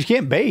play. Because you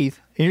can't bathe,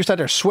 and you're just out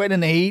there sweating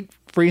in the heat,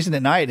 freezing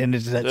at night, and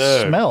it's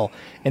that smell.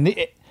 And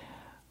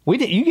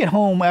you get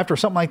home after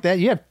something like that,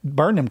 you have to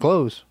burn them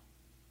clothes.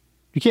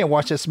 You can't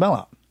wash that smell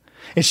out.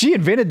 And she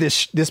invented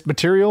this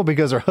material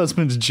because her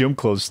husband's gym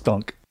clothes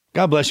stunk.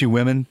 God bless you,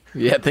 women.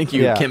 Yeah, thank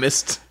you,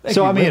 chemist.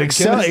 So, I mean, her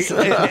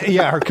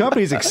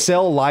company's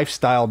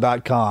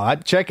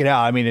excellifestyle.com. Check it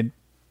out. I mean,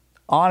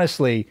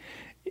 honestly,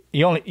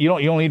 you only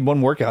need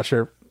one workout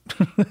shirt.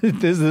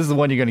 This is the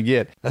one you're going to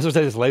get. That's what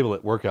they just label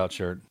it, workout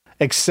shirt.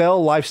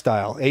 Excel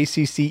Lifestyle,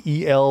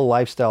 ACCEL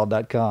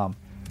lifestyle.com.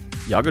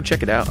 Y'all go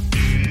check it out.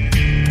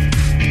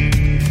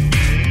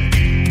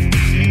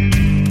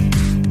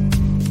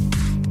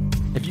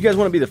 If you guys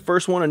want to be the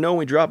first one to know when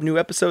we drop new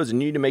episodes and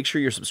you need to make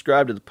sure you're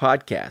subscribed to the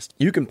podcast,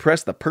 you can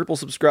press the purple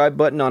subscribe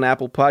button on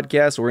Apple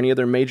Podcasts or any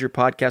other major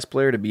podcast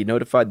player to be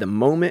notified the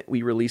moment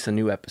we release a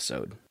new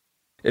episode.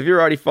 If you're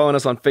already following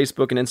us on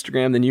Facebook and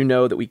Instagram, then you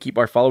know that we keep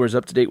our followers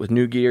up to date with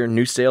new gear,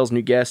 new sales,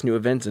 new guests, new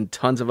events, and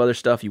tons of other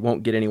stuff you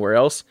won't get anywhere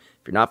else.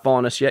 If you're not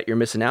following us yet, you're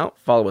missing out.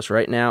 Follow us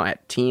right now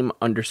at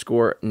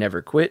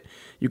team_neverquit.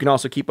 You can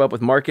also keep up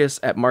with Marcus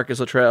at Marcus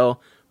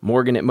Luttrell,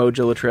 Morgan at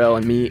Mojo Luttrell,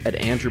 and me at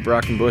Andrew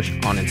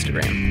Brockenbush on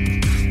Instagram.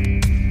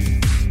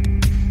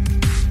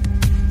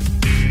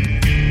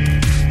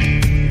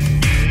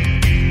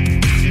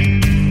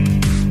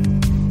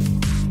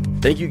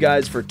 Thank you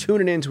guys for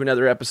tuning in to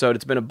another episode.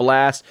 It's been a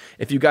blast.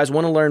 If you guys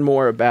want to learn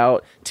more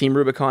about Team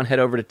Rubicon, head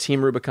over to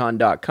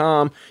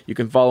teamrubicon.com. You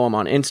can follow him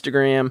on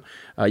Instagram.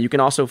 You can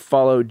also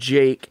follow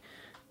Jake.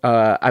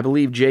 I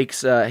believe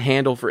Jake's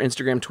handle for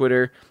Instagram,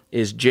 Twitter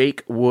is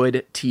Jake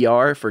Wood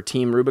TR for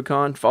Team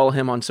Rubicon. Follow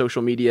him on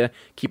social media.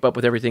 Keep up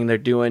with everything they're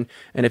doing.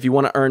 And if you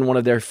want to earn one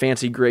of their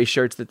fancy gray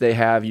shirts that they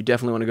have, you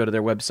definitely want to go to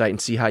their website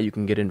and see how you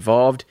can get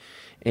involved.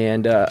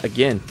 And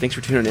again, thanks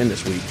for tuning in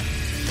this week.